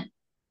then,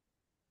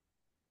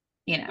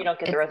 you don't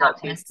get the it's not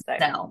results going you to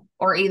expect. sell.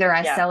 Or either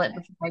I Yeah, sell it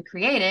before I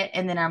create it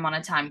and then I'm on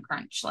a time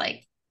crunch,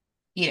 like,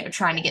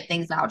 trying to get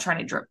things out, trying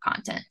to drip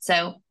content.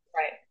 So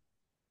right.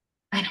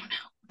 I don't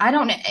know. I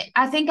don't know.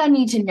 I think I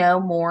need to know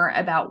more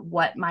about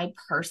what my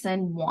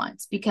person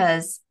wants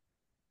because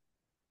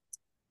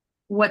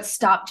what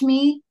stopped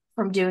me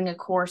from doing a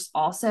course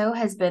also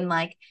has been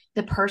like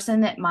the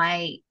person that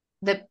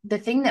the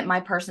thing that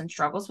my person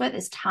struggles with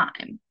is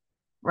time,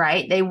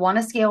 right? They want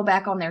to scale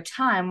back on their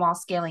time while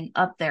scaling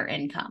up their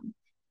income.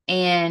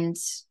 And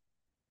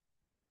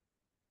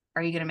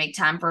are you going to make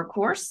time for a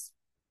course?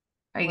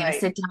 Are you going to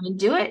Right. sit down and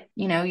do it?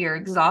 You're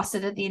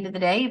exhausted at the end of the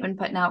day. You've been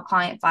putting out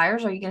client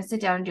fires. Are you going to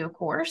sit down and do a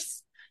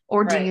course?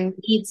 Or do Right. you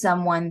need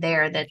someone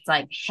there that's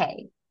like,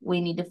 hey,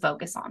 we need to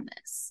focus on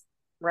this?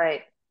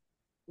 Right.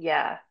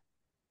 Yeah.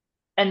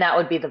 And that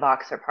would be the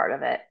Voxer part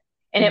of it.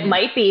 And it Hmm.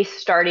 might be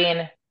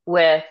starting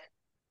with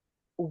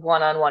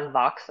one-on-one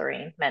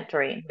Voxering,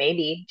 mentoring,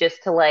 maybe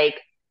just to like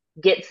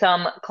get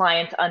some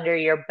clients under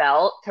your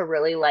belt to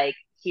really like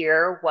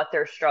hear what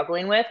they're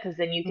struggling with, because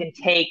then you can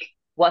Hmm. take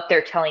what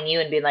they're telling you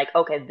and be like,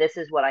 okay, this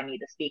is what I need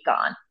to speak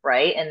on,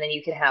 right? And then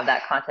you can have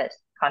that content,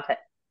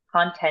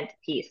 content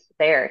piece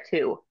there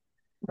too.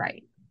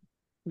 Right.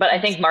 But I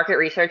think Absolutely. market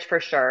research for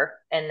sure,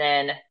 and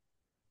then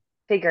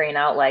figuring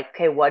out like,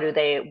 okay, what are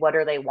they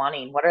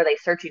wanting? What are they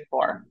searching Yeah.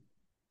 for?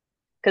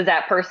 Because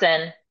that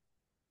person,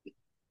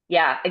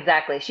 yeah,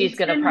 exactly. It's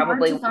been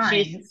hard to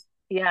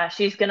find.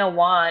 She's gonna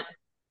want,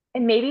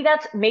 and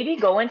maybe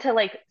go into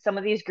like some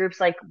of these groups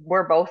like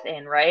we're both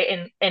in,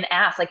 right? And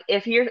ask like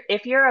if you're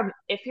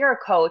a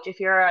coach, if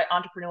you're an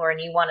entrepreneur and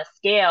you want to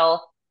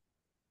scale,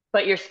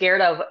 but you're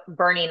scared of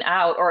burning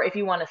out, or if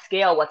you want to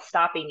scale, what's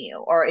stopping you?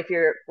 Or if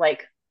you're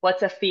like,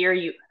 what's a fear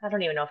I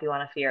don't even know if you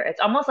want to fear.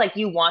 It's almost like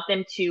you want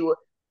them to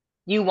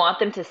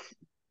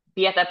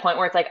be at that point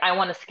where it's like, I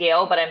want to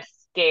scale, but I'm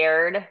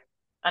scared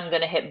I'm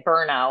going to hit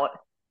burnout.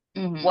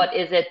 Hmm. What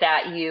is it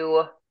that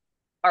you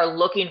are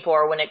looking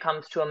for when it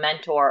comes to a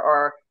mentor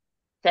or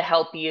to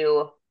help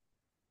you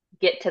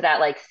get to that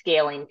like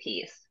scaling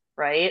piece,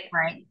 right?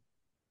 Right.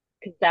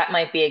 Because that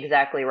might be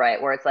exactly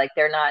right, where it's like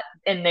they're not,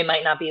 and they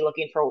might not be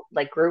looking for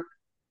like group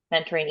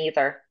mentoring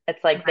either.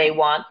 It's like they Right.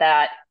 want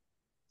that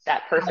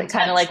High person,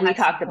 kind of touch, like we high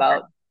talked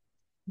about, support.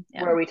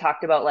 Yeah. where we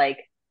talked about like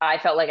I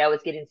felt like I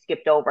was getting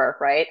skipped over,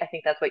 right? I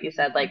think that's what you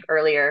said like Mhm.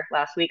 earlier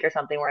last week or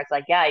something, where it's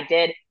like, yeah, I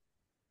did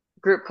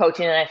group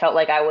coaching and I felt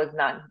like I was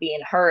not being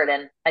heard.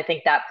 And I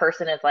think that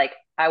person is like,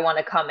 I want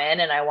to come in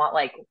and I want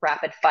like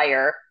rapid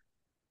fire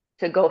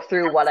to go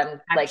through what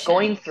I'm like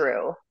going Action.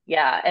 through.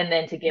 Yeah. And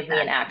then to give me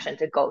an Exactly. action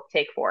to go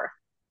take forth.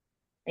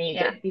 And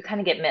Yeah. you kind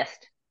of get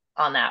missed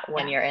on that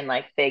when Yeah. you're in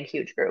like big,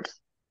 huge groups.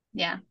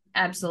 Yeah.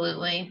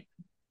 Absolutely.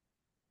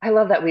 I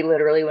love that we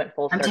literally went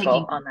full I'm circle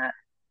taking on that.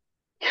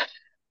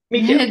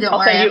 Me too. Don't I'll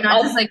worry, send I'm you.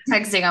 not just like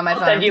texting on my I'll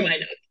phone. send I'm you my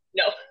taking.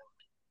 notes.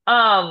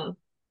 No.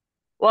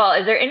 Well,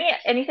 is there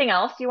anything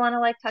else you want to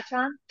like touch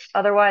on?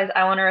 Otherwise,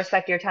 I want to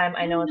respect your time.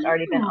 I know it's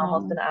already been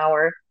almost No, an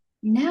hour.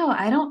 no,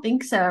 I don't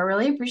think so. I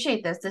really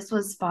appreciate this. This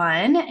was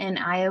fun and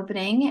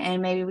eye-opening,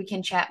 and maybe we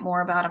can chat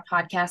more about a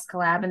podcast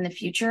collab in the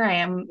future.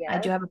 I do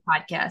Yes. have a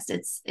podcast.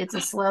 It's a Do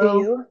slow,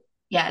 you?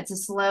 yeah, it's a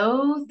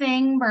slow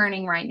thing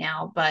burning right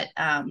now, but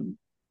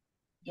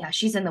yeah,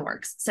 she's in the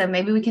works. So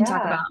maybe we can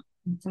talk Yeah. about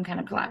some kind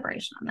of Yeah.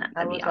 collaboration on that.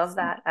 I That'd be would love awesome.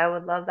 that. I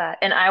would love that.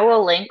 And I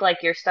will link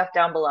like your stuff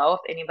down below if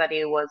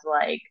anybody was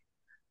like,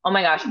 oh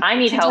my gosh, I What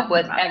need you help talking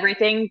with about?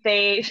 everything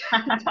they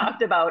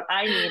talked about.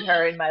 I need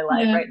her in my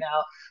life Yeah, right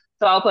now.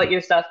 So I'll put your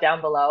stuff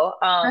down below.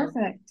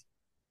 perfect.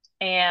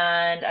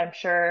 And I'm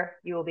sure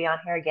you will be on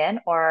here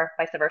again or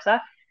vice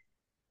versa.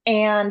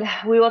 And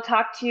we will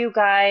talk to you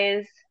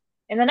guys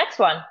in the next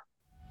one.